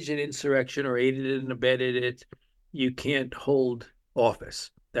engaged in insurrection or aided and abetted it, you can't hold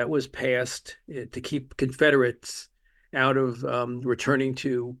office. That was passed to keep Confederates out of returning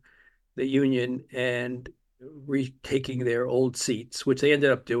to the Union and retaking their old seats, which they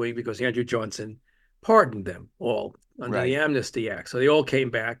ended up doing because Andrew Johnson pardoned them all under Right. the Amnesty Act. So they all came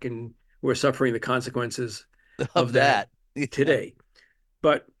back, and we're suffering the consequences Of that. today.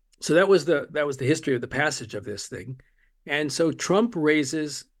 But so that was the history of the passage of this thing. And so Trump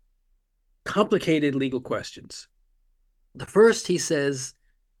raises complicated legal questions. The first, he says,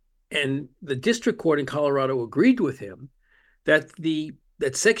 and the district court in Colorado agreed with him, that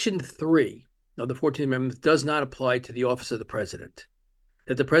Section 3 of the 14th Amendment does not apply to the office of the president,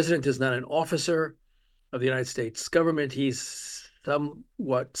 that the president is not an officer of the United States government. He's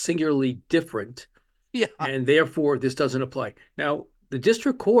somewhat singularly different, Yeah. and therefore this doesn't apply. Now, the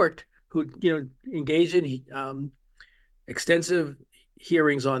district court, who engaged in extensive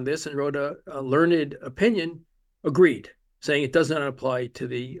hearings on this and wrote a learned opinion, agreed, saying it does not apply to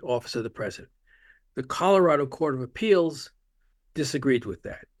the office of the president. The Colorado Court of Appeals disagreed with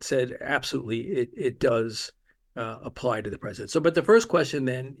that, said absolutely it does apply to the president. So, but the first question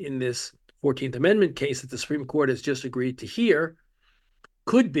then in this 14th Amendment case that the Supreme Court has just agreed to hear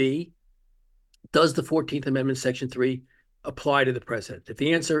could be, does the 14th Amendment Section 3 apply to the president? If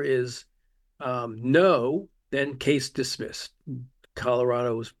the answer is no, then case dismissed.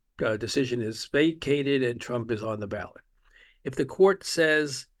 Colorado's decision is vacated and Trump is on the ballot. If the court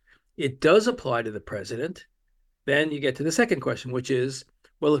says it does apply to the president, then you get to the second question, which is,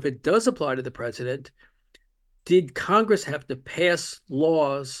 well, if it does apply to the president, did Congress have to pass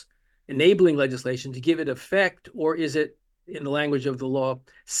laws, enabling legislation to give it effect, or is it, in the language of the law,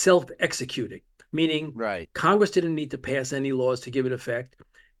 self-executing? Meaning, Right. Congress didn't need to pass any laws to give it effect.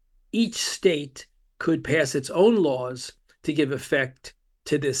 Each state could pass its own laws to give effect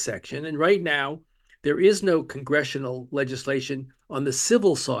to this section. And right now, there is no congressional legislation on the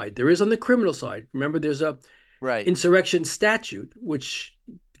civil side. There is on the criminal side. Remember, there's a Right. insurrection statute, which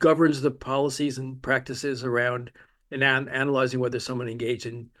governs the policies and practices around and analyzing whether someone engaged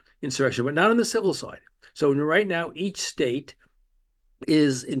in insurrection, but not on the civil side. So right now, each state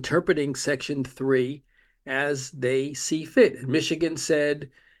is interpreting Section 3 as they see fit. And Michigan said,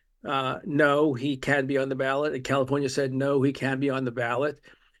 no, he can be on the ballot. And California said, no, he can be on the ballot.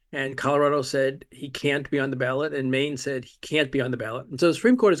 And Colorado said he can't be on the ballot. And Maine said he can't be on the ballot. And so the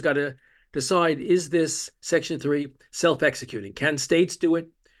Supreme Court has got to decide, is this Section 3 self-executing? Can states do it,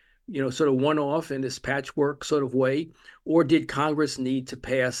 sort of one-off in this patchwork sort of way? Or did Congress need to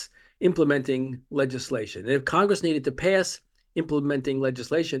pass implementing legislation? And if Congress needed to pass implementing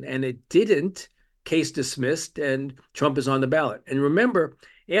legislation and it didn't, case dismissed, and Trump is on the ballot. And remember,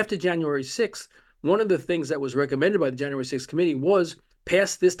 after January 6th, one of the things that was recommended by the January 6th committee was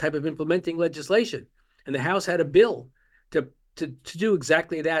pass this type of implementing legislation. And the House had a bill to do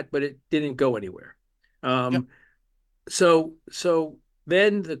exactly that, but it didn't go anywhere. Yep. So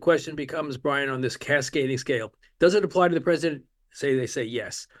then the question becomes, Brian, on this cascading scale, does it apply to the president? They say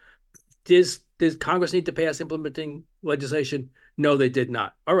yes. Does Congress need to pass implementing legislation? No, they did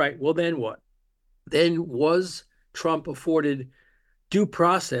not. All right, well, then what? Then was Trump afforded due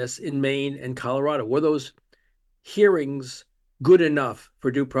process in Maine and Colorado? Were those hearings good enough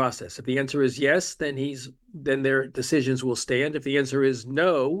for due process? If the answer is yes, then their decisions will stand. If the answer is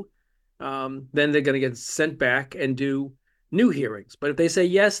no, then they're going to get sent back and do new hearings. But if they say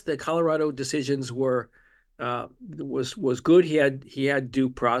yes, the Colorado decisions was good. He had due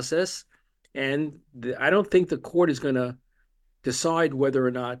process, and I don't think the court is going to decide whether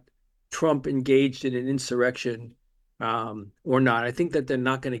or not Trump engaged in an insurrection or not. I think that they're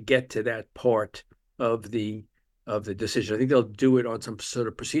not going to get to that part of the decision. I think they'll do it on some sort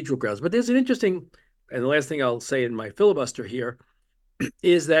of procedural grounds. But there's an interesting, and the last thing I'll say in my filibuster here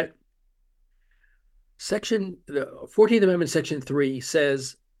is that the 14th Amendment, Section 3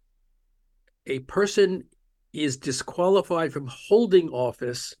 says a person is disqualified from holding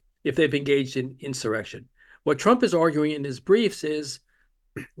office if they've engaged in insurrection. What Trump is arguing in his briefs is,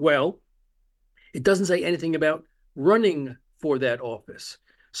 well, it doesn't say anything about running for that office.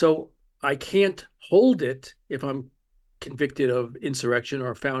 So I can't hold it if I'm convicted of insurrection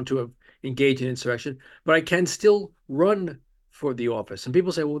or found to have engaged in insurrection, but I can still run for the office. And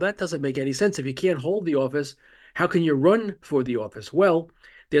people say, well, that doesn't make any sense. If you can't hold the office, how can you run for the office? Well,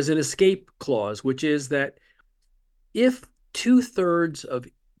 there's an escape clause, which is that if 2/3 of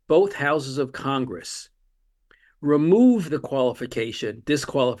both houses of Congress remove the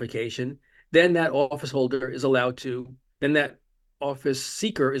disqualification, then that office seeker is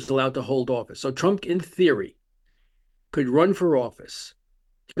allowed to hold office. So Trump, in theory, could run for office,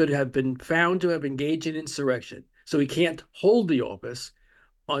 could have been found to have engaged in insurrection. So he can't hold the office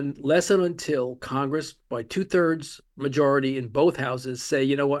unless and until Congress, by 2/3 majority in both houses, say,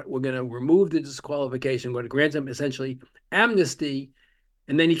 you know what, we're going to remove the disqualification, we're going to grant him essentially amnesty,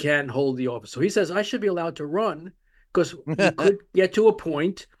 and then he can't hold the office. So he says, I should be allowed to run because we could get to a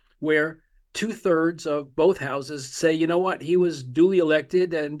point where 2/3 of both houses say, you know what, he was duly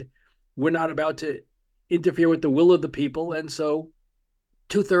elected and we're not about to interfere with the will of the people. And so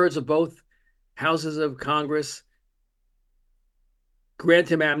 2/3 of both houses of Congress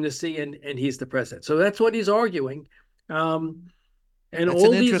grant him amnesty and he's the president. So that's what he's arguing. And that's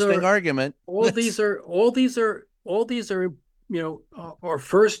all an these interesting are argument. all these are are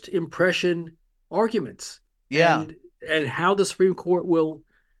first impression arguments. Yeah. And how the Supreme Court will,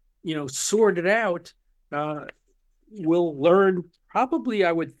 sort it out, we'll learn probably,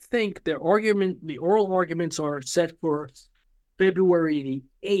 I would think. The oral arguments are set for February the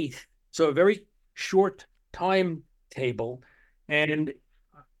 8th. So a very short timetable. And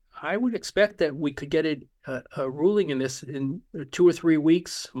I would expect that we could get a ruling in this in 2 or 3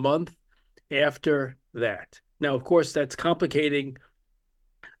 weeks, month after that. Now, of course, that's complicating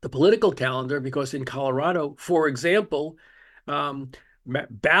the political calendar because in Colorado, for example,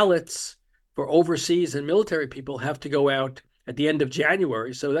 ballots for overseas and military people have to go out at the end of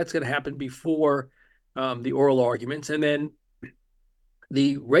January. So that's going to happen before the oral arguments. And then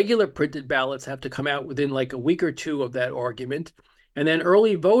the regular printed ballots have to come out within like a week or two of that argument. And then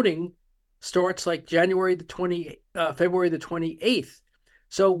early voting starts like February the 28th.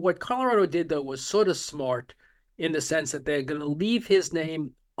 So what Colorado did, though, was sort of smart in the sense that they're going to leave his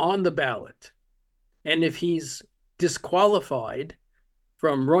name on the ballot. And if he's disqualified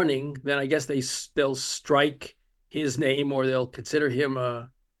from running, then I guess they'll strike his name or they'll consider him a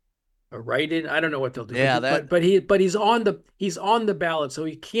write-in. I don't know what they'll do. Yeah, but he's on the ballot, so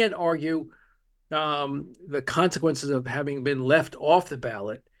he can't argue the consequences of having been left off the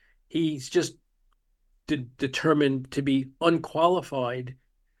ballot. He's just determined to be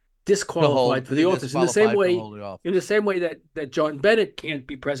disqualified for the office. In the same way that John Bennett can't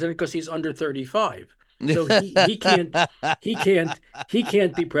be president because he's under 35. So he can't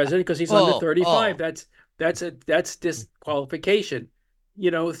be president because he's under 35. That's disqualification.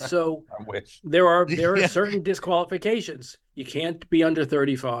 So I wish. there are certain disqualifications. You can't be under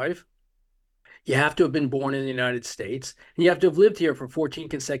 35. You have to have been born in the United States, and you have to have lived here for 14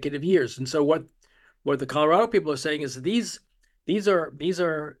 consecutive years. And so what the Colorado people are saying is these are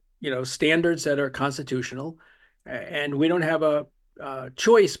standards that are constitutional, and we don't have a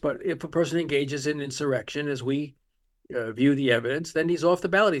choice. But if a person engages in insurrection, as we view the evidence, then he's off the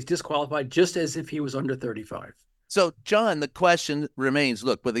ballot. He's disqualified, just as if he was under 35. So, John, the question remains,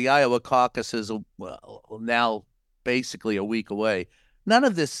 look, with the Iowa caucuses now basically a week away, none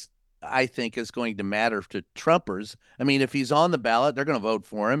of this, I think, is going to matter to Trumpers. I mean, if he's on the ballot, they're going to vote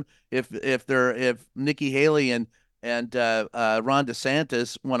for him. If Nikki Haley and Ron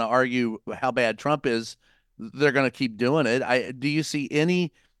DeSantis want to argue how bad Trump is, they're going to keep doing it. Do you see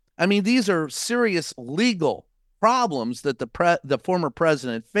any? I mean, these are serious legal problems that the former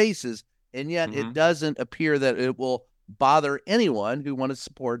president faces, and yet it doesn't appear that it will bother anyone who want to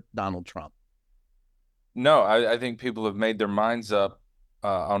support Donald Trump. No, I think people have made their minds up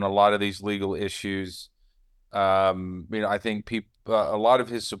on a lot of these legal issues. I think a lot of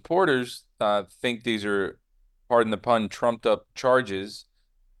his supporters think these are, pardon the pun, trumped up charges.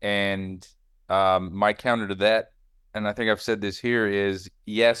 And my counter to that, and I think I've said this here, is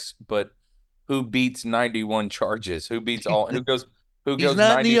yes, but who beats 91 charges? Who beats all? Who goes? He's not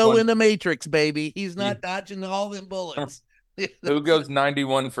 91? Neo in the Matrix, baby. He's not dodging all them bullets. Who goes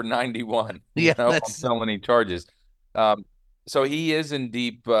 91 for 91? Yeah, on felony charges. So he is in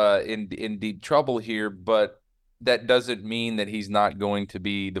deep trouble here, but that doesn't mean that he's not going to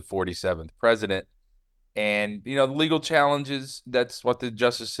be the 47th president. And the legal challenges, that's what the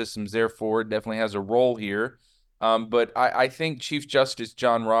justice system's there for. It definitely has a role here. But I think Chief Justice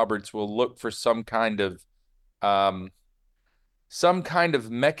John Roberts will look for some kind of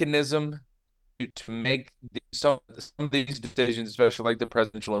mechanism to make some of these decisions, especially like the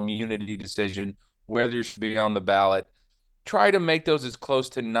presidential immunity decision, whether it should be on the ballot, try to make those as close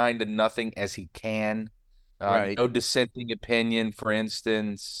to 9-0 as he can. Right. No dissenting opinion, for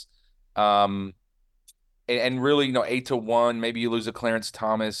instance. And really, 8-1, maybe you lose a Clarence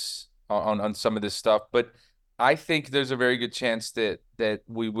Thomas on some of this stuff. But I think there's a very good chance that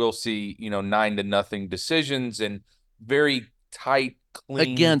we will see, 9-0 decisions and very tight,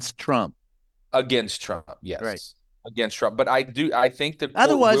 clean. Against Trump, yes. Right. Against Trump. But I think that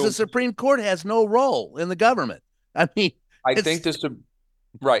otherwise the Supreme Court has no role in the government. I mean, I think the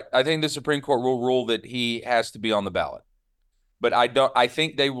Supreme Court will rule that he has to be on the ballot. But I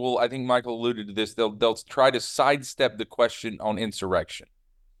think they will. I think Michael alluded to this. They'll try to sidestep the question on insurrection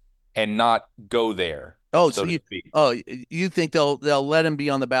and not go there. Oh, so to speak. You think they'll let him be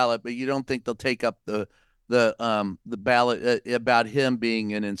on the ballot, but you don't think they'll take up the ballot about him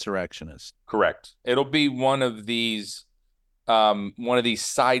being an insurrectionist? Correct. It'll be one of these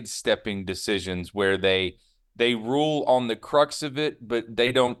sidestepping decisions where they rule on the crux of it, but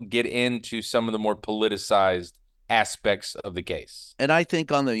they don't get into some of the more politicized aspects of the case. And I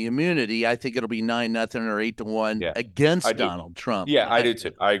think on the immunity, I think it'll be 9-0 or 8-1 against Donald Trump. Yeah, I do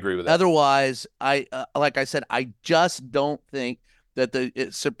too. I agree with that. Otherwise, like I said, I just don't think that the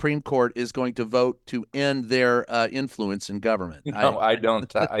Supreme Court is going to vote to end their influence in government. No, I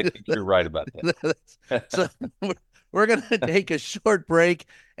don't. I think you're right about that. So we're going to take a short break,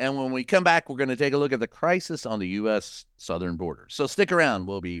 and when we come back, we're going to take a look at the crisis on the U.S. southern border. So stick around.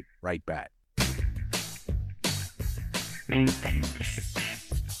 We'll be right back.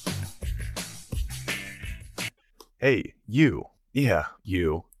 Hey, you. Yeah,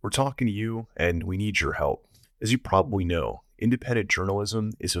 you. We're talking to you, and we need your help. As you probably know, independent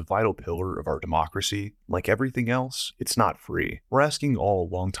journalism is a vital pillar of our democracy. Like everything else, it's not free. We're asking all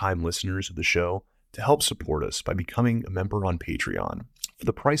longtime listeners of the show to help support us by becoming a member on Patreon. For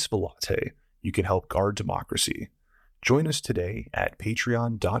the price of a latte, you can help guard democracy. Join us today at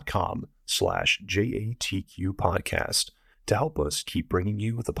patreon.com/JATQ podcast to help us keep bringing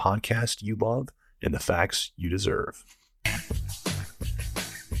you the podcast you love and the facts you deserve.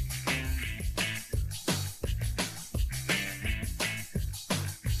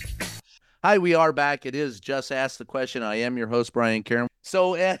 Hi, we are back. It is Just Ask the Question. I am your host, Brian Karam.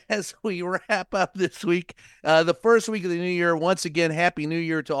 So as we wrap up this week, the first week of the new year, once again, Happy New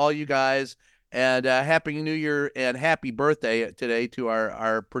Year to all you guys, and Happy New Year and happy birthday today to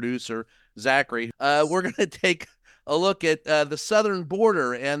our producer, Zachary. We're going to take a look at the southern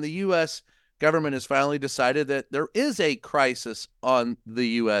border, and the U.S. government has finally decided that there is a crisis on the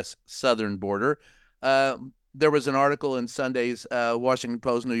U.S. southern border. There was an article in Sunday's Washington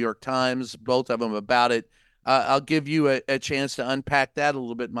Post, New York Times, both of them about it. I'll give you a chance to unpack that a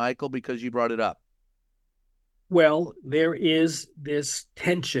little bit, Michael, because you brought it up. Well, there is this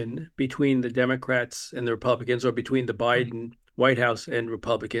tension between the Democrats and the Republicans, or between the Biden White House and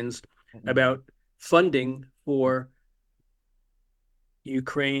Republicans, about funding for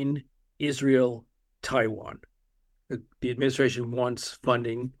Ukraine, Israel, Taiwan. The administration wants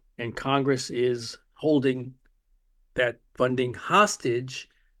funding, and Congress is holding that funding hostage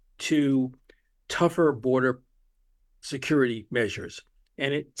to tougher border security measures.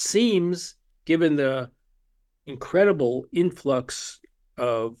 And it seems, given the incredible influx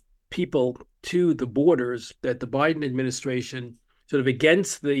of people to the borders, that the Biden administration, sort of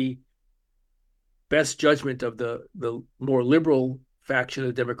against the best judgment of the more liberal faction of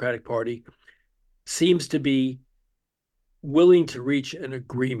the Democratic Party, seems to be willing to reach an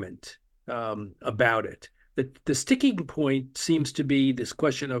agreement about it. The sticking point seems to be this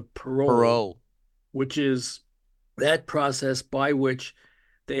question of parole, which is that process by which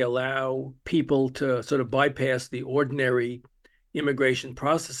they allow people to sort of bypass the ordinary immigration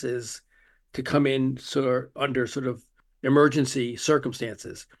processes to come in under sort of emergency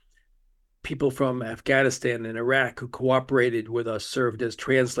circumstances. People from Afghanistan and Iraq who cooperated with us, served as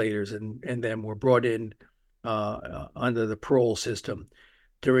translators, and then were brought in under the parole system.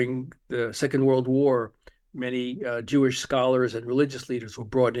 During the Second World War, many Jewish scholars and religious leaders were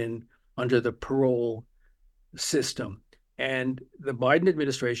brought in under the parole system. And the Biden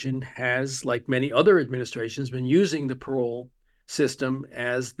administration has, like many other administrations, been using the parole system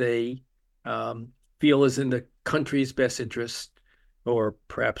as they feel is in the country's best interest, or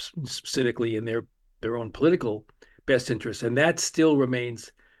perhaps cynically in their own political best interest. And that still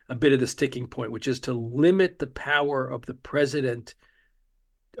remains a bit of the sticking point, which is to limit the power of the president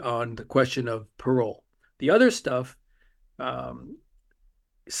on the question of parole. The other stuff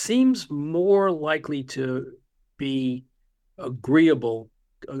seems more likely to be an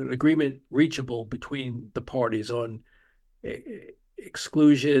agreement reachable between the parties on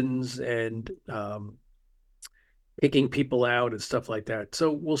exclusions and kicking people out and stuff like that.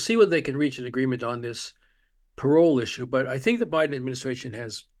 So we'll see whether they can reach an agreement on this parole issue. But I think the Biden administration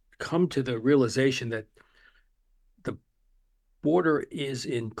has come to the realization that the border is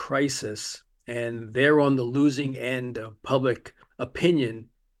in crisis, and they're on the losing end of public opinion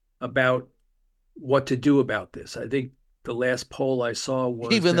about what to do about this. I think the last poll I saw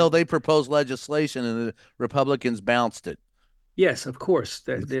was though they proposed legislation and the Republicans bounced it. Yes, of course.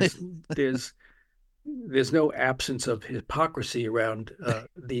 There's no absence of hypocrisy around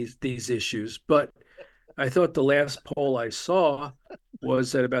these issues. But I thought the last poll I saw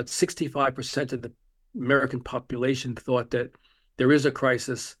was that about 65% of the American population thought that there is a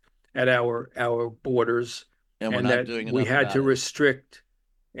crisis at our borders, And we're and not that doing we enough had about to it. restrict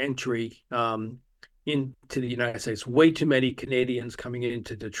entry into the United States. Way too many Canadians coming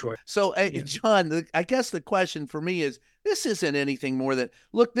into Detroit. So, Yeah. John, I guess the question for me is, this isn't anything more than,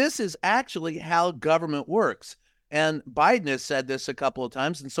 look, this is actually how government works. And Biden has said this a couple of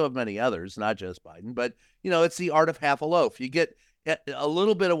times, and so have many others, not just Biden, but, it's the art of half a loaf. You get a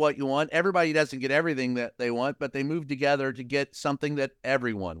little bit of what you want. Everybody doesn't get everything that they want, but they move together to get something that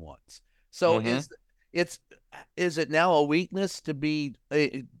everyone wants. So is it now a weakness to be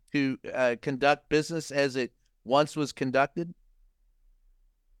to conduct business as it once was conducted?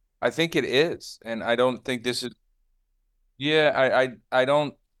 I think it is, and I don't think this is. Yeah, I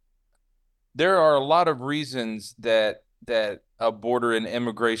don't. There are a lot of reasons that a border and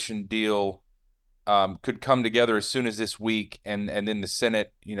immigration deal could come together as soon as this week, and then the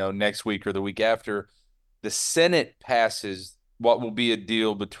Senate, next week or the week after, the Senate passes what will be a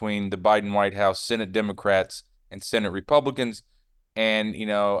deal between the Biden White House, Senate Democrats, and Senate Republicans, and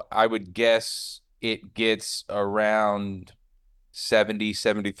I would guess it gets around 70,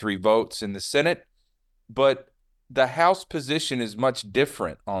 73 votes in the Senate, but the House position is much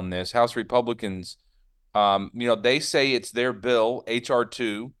different on this. House Republicans, they say it's their bill, H.R.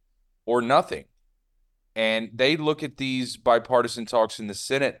 2, or nothing. And they look at these bipartisan talks in the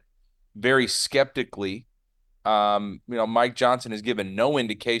Senate very skeptically. Mike Johnson has given no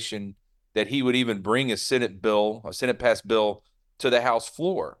indication that he would even bring a Senate passed bill to the House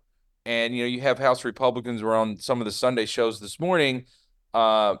floor. And, you have House Republicans were on some of the Sunday shows this morning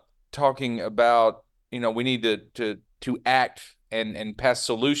talking about, we need to act and pass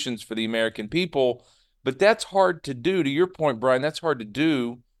solutions for the American people. But that's hard to do. To your point, Brian, that's hard to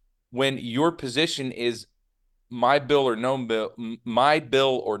do when your position is my bill or no bill, my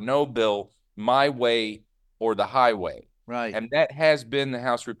way or the highway. Right. And that has been the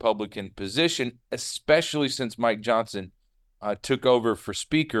House Republican position, especially since Mike Johnson took over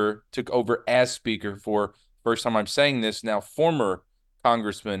as speaker for, first time I'm saying this now, former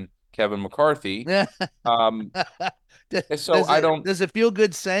Congressman Kevin McCarthy. Does it feel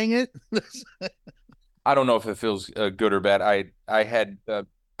good saying it? I don't know if it feels good or bad. I had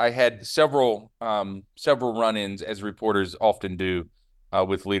several run-ins, as reporters often do,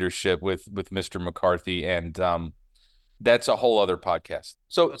 with leadership with Mr. McCarthy, and that's a whole other podcast.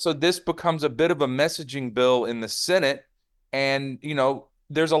 So this becomes a bit of a messaging bill in the Senate, and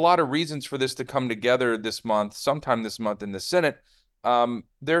there's a lot of reasons for this to come together sometime this month in the Senate.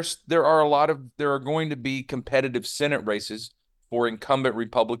 There are going to be competitive Senate races for incumbent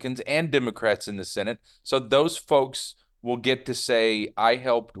Republicans and Democrats in the Senate. So those folks will get to say, I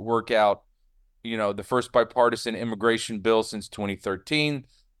helped work out, the first bipartisan immigration bill since 2013.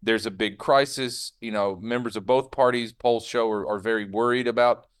 There's a big crisis. Members of both parties, polls show, are very worried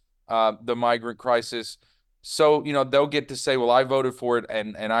about the migrant crisis. So, they'll get to say, well, I voted for it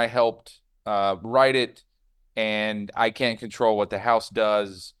and I helped write it, and I can't control what the House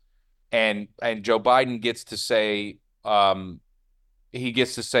does. And Joe Biden gets to say, me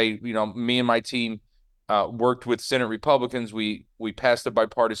and my team worked with Senate Republicans. We passed a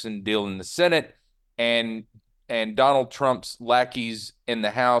bipartisan deal in the Senate, and Donald Trump's lackeys in the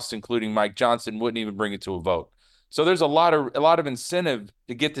House, including Mike Johnson, wouldn't even bring it to a vote. So there's a lot of incentive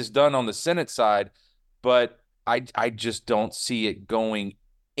to get this done on the Senate side, but I just don't see it going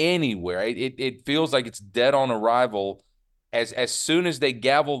anywhere. It feels like it's dead on arrival. As soon as they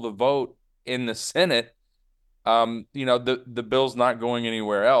gavel the vote in the Senate, the bill's not going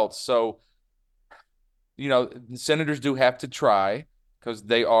anywhere else. So, senators do have to try, because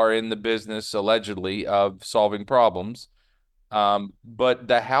they are in the business, allegedly, of solving problems. But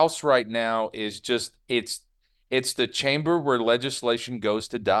the House right now is just, it's the chamber where legislation goes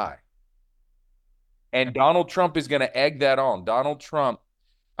to die. And Donald Trump is going to egg that on. Donald Trump,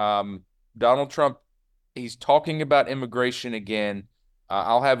 he's talking about immigration again.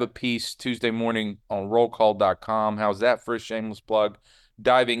 I'll have a piece Tuesday morning on rollcall.com. How's that for a shameless plug?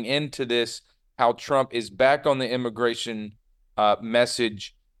 Diving into this, how Trump is back on the immigration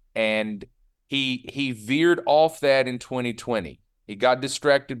message, and he veered off that in 2020. He got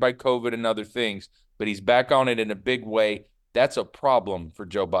distracted by COVID and other things, but he's back on it in a big way. That's a problem for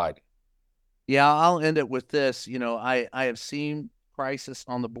Joe Biden. Yeah, I'll end it with this. I have seen crisis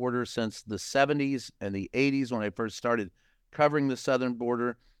on the border since the 70s and the 80s when I first started covering the southern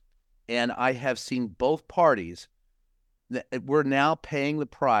border, and I have seen both parties. We're now paying the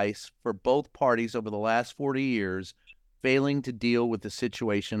price for both parties over the last 40 years failing to deal with the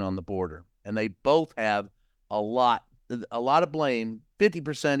situation on the border, and they both have a lot of blame,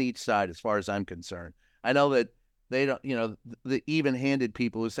 50% each side, as far as I'm concerned. I know that They don't, the even-handed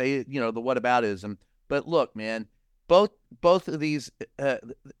people who say, the whataboutism. But look, man, both of these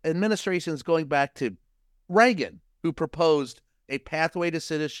administrations going back to Reagan, who proposed a pathway to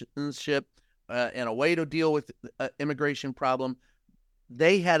citizenship and a way to deal with immigration problem.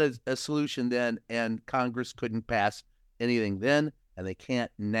 They had a solution then, and Congress couldn't pass anything then, and they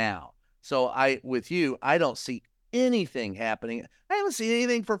can't now. So I don't see anything happening. I haven't seen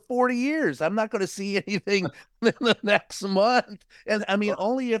anything for 40 years. I'm not going to see anything in the next month. And I mean,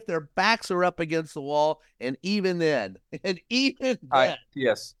 only if their backs are up against the wall. And even then,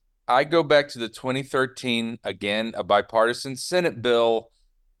 yes, I go back to the 2013, again, a bipartisan Senate bill,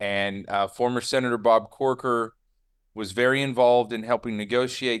 and former Senator Bob Corker was very involved in helping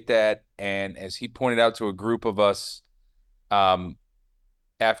negotiate that. And as he pointed out to a group of us,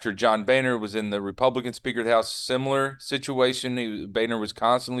 after John Boehner was in the Republican Speaker of the House, similar situation. Boehner was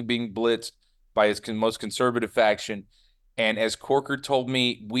constantly being blitzed by his most conservative faction. And as Corker told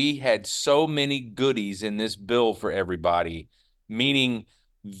me, we had so many goodies in this bill for everybody, meaning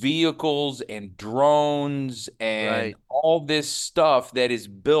vehicles and drones and all this stuff that is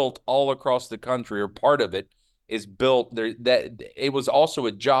built all across the country, or part of it is built there. That it was also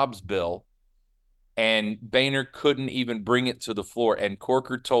a jobs bill. And Boehner couldn't even bring it to the floor. And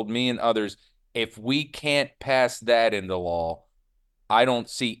Corker told me and others, if we can't pass that into law, I don't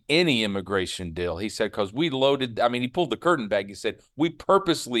see any immigration deal. He said, because we loaded, he pulled the curtain back. He said, we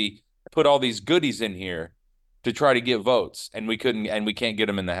purposely put all these goodies in here to try to get votes, and we couldn't, and we can't get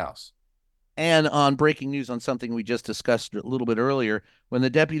them in the House. And on breaking news on something we just discussed a little bit earlier, when the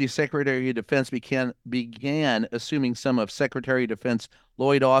Deputy Secretary of Defense began assuming some of Secretary of Defense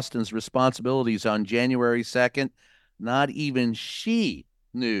Lloyd Austin's responsibilities on January 2nd, not even she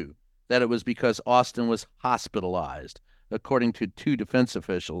knew that it was because Austin was hospitalized, according to two defense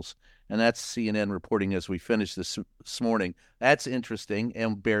officials. And that's CNN reporting as we finish this morning. That's interesting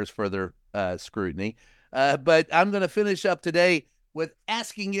and bears further scrutiny. But I'm going to finish up today with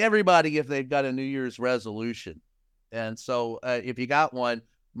asking everybody if they've got a New Year's resolution. And so if you got one,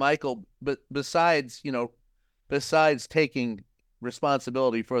 Michael, but besides taking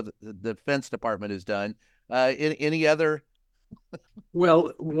responsibility for the Defense Department is done, any other?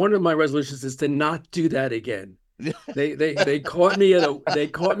 Well, one of my resolutions is to not do that again. They caught me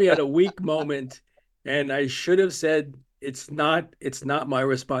at a weak moment, and I should have said it's not my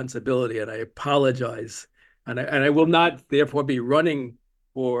responsibility, and I apologize. And I will not, therefore, be running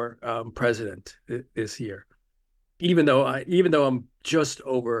for president this year, even though I'm just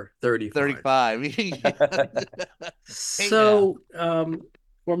over 35. So,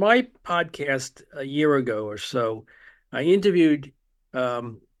 for my podcast a year ago or so, I interviewed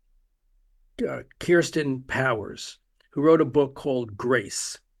Kirsten Powers, who wrote a book called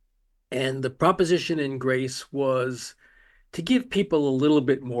Grace, and the proposition in Grace was to give people a little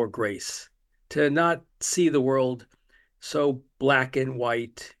bit more grace, to not see the world so black and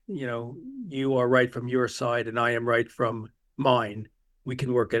white. You are right from your side and I am right from mine. We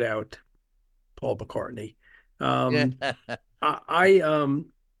can work it out. Paul McCartney. I'm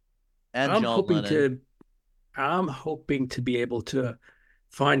hoping to be able to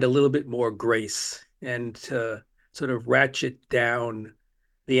find a little bit more grace and to sort of ratchet down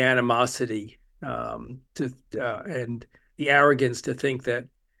the animosity and the arrogance to think that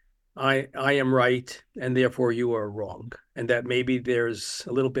I am right and therefore you are wrong, and that maybe there's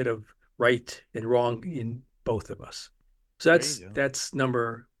a little bit of right and wrong in both of us. So that's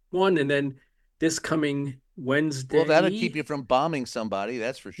number one. And then this coming Wednesday. Well, that'll keep you from bombing somebody,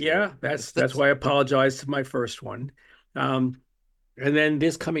 that's for sure. Yeah, that's why I apologized to my first one. And then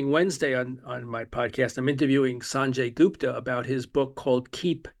this coming Wednesday on my podcast, I'm interviewing Sanjay Gupta about his book called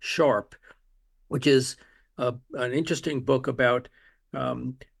Keep Sharp, which is an interesting book about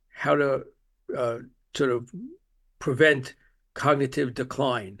how to sort of prevent cognitive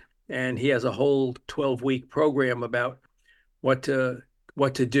decline. And he has a whole 12-week program about what to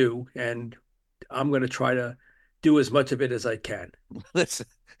do. And I'm going to try to do as much of it as I can.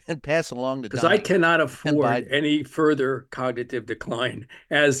 And pass along because I cannot afford any further cognitive decline,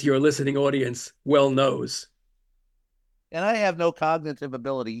 as your listening audience well knows. And I have no cognitive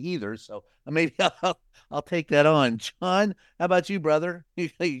ability either, so maybe I'll take that on. John, how about you, brother?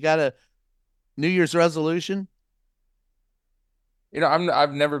 You got a New Year's resolution?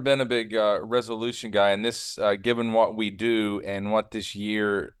 I've never been a big resolution guy, and this, given what we do and what this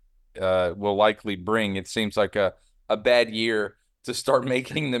year will likely bring, it seems like a bad year to start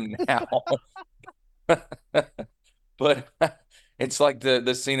making them now. But it's like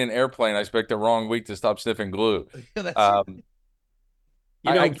the scene in Airplane. I expect the wrong week to stop sniffing glue. For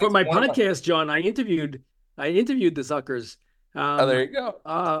my podcast, John, I interviewed I interviewed the suckers. Oh, there you go.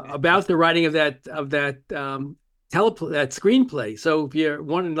 About the writing of that that screenplay. So if you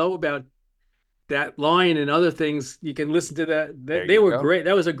want to know about that line and other things, you can listen to that. They were great.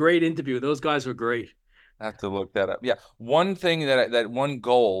 That was a great interview. Those guys were great. I have to look that up. Yeah. One thing that one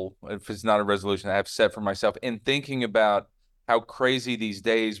goal, if it's not a resolution I have set for myself in thinking about how crazy these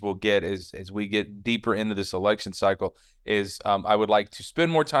days will get as we get deeper into this election cycle is I would like to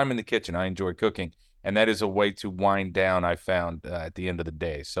spend more time in the kitchen. I enjoy cooking, and that is a way to wind down, I found, at the end of the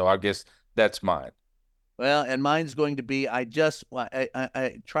day. So I guess that's mine. Well, and mine's going to be I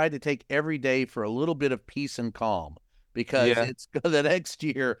try to take every day for a little bit of peace and calm, because it's the next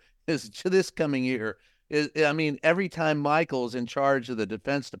year is this coming year. I mean, every time Michael's in charge of the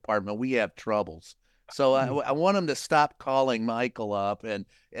Defense Department, we have troubles. So I want him to stop calling Michael up, and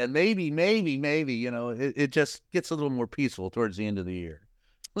maybe, it just gets a little more peaceful towards the end of the year.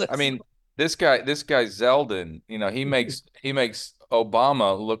 I mean, this guy Zeldin, he makes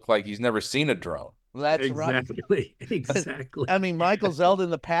Obama look like he's never seen a drone. That's exactly right. Exactly. I mean, Michael Zeldin,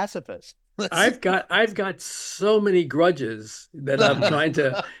 the pacifist. I've got so many grudges that I'm trying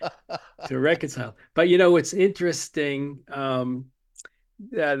to reconcile. But it's interesting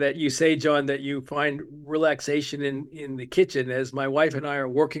that you say, John, that you find relaxation in the kitchen, as my wife and I are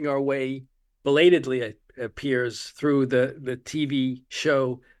working our way belatedly, it appears, through the TV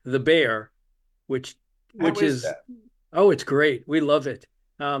show The Bear, which is that? Oh, it's great. We love it.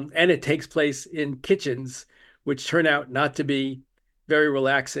 And it takes place in kitchens, which turn out not to be very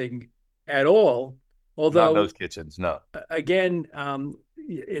relaxing at all. Although, not those kitchens, no. Again,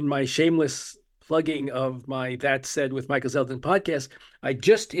 in my shameless plugging of my That Said with Michael Zeldin podcast, I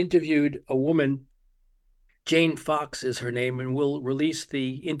just interviewed a woman, Jane Fox is her name, and we'll release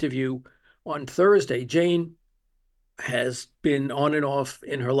the interview on Thursday. Jane has been on and off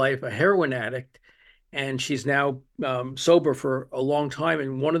in her life a heroin addict, and she's now sober for a long time.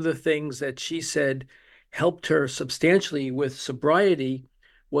 And one of the things that she said helped her substantially with sobriety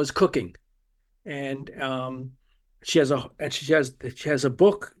was cooking. And she has a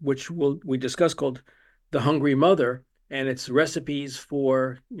book which we discuss called The Hungry Mother, and it's recipes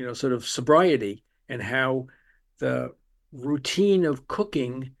for sort of sobriety, and how the routine of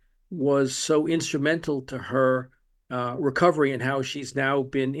cooking was so instrumental to her recovery, and how she's now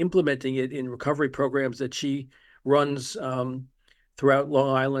been implementing it in recovery programs that she runs throughout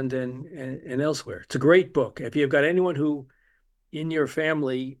Long Island and elsewhere. It's a great book. If you've got anyone who in your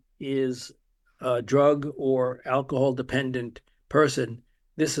family is a drug or alcohol dependent person,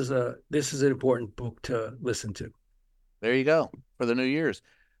 this is an important book to listen to. There you go, for the New Year's.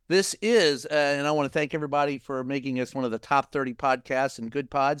 This is, and I want to thank everybody for making us one of the top 30 podcasts in Good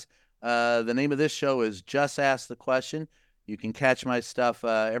Pods. The name of this show is Just Ask the Question. You can catch my stuff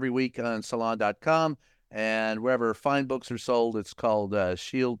every week on salon.com, and wherever fine books are sold. It's called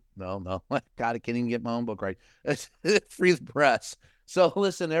Shield. No. God, I can't even get my own book right. It's Free the Press. So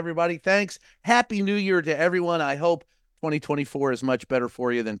listen, everybody, thanks. Happy New Year to everyone. I hope 2024 is much better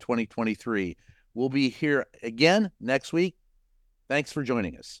for you than 2023. We'll be here again next week. Thanks for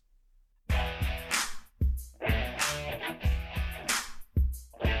joining us.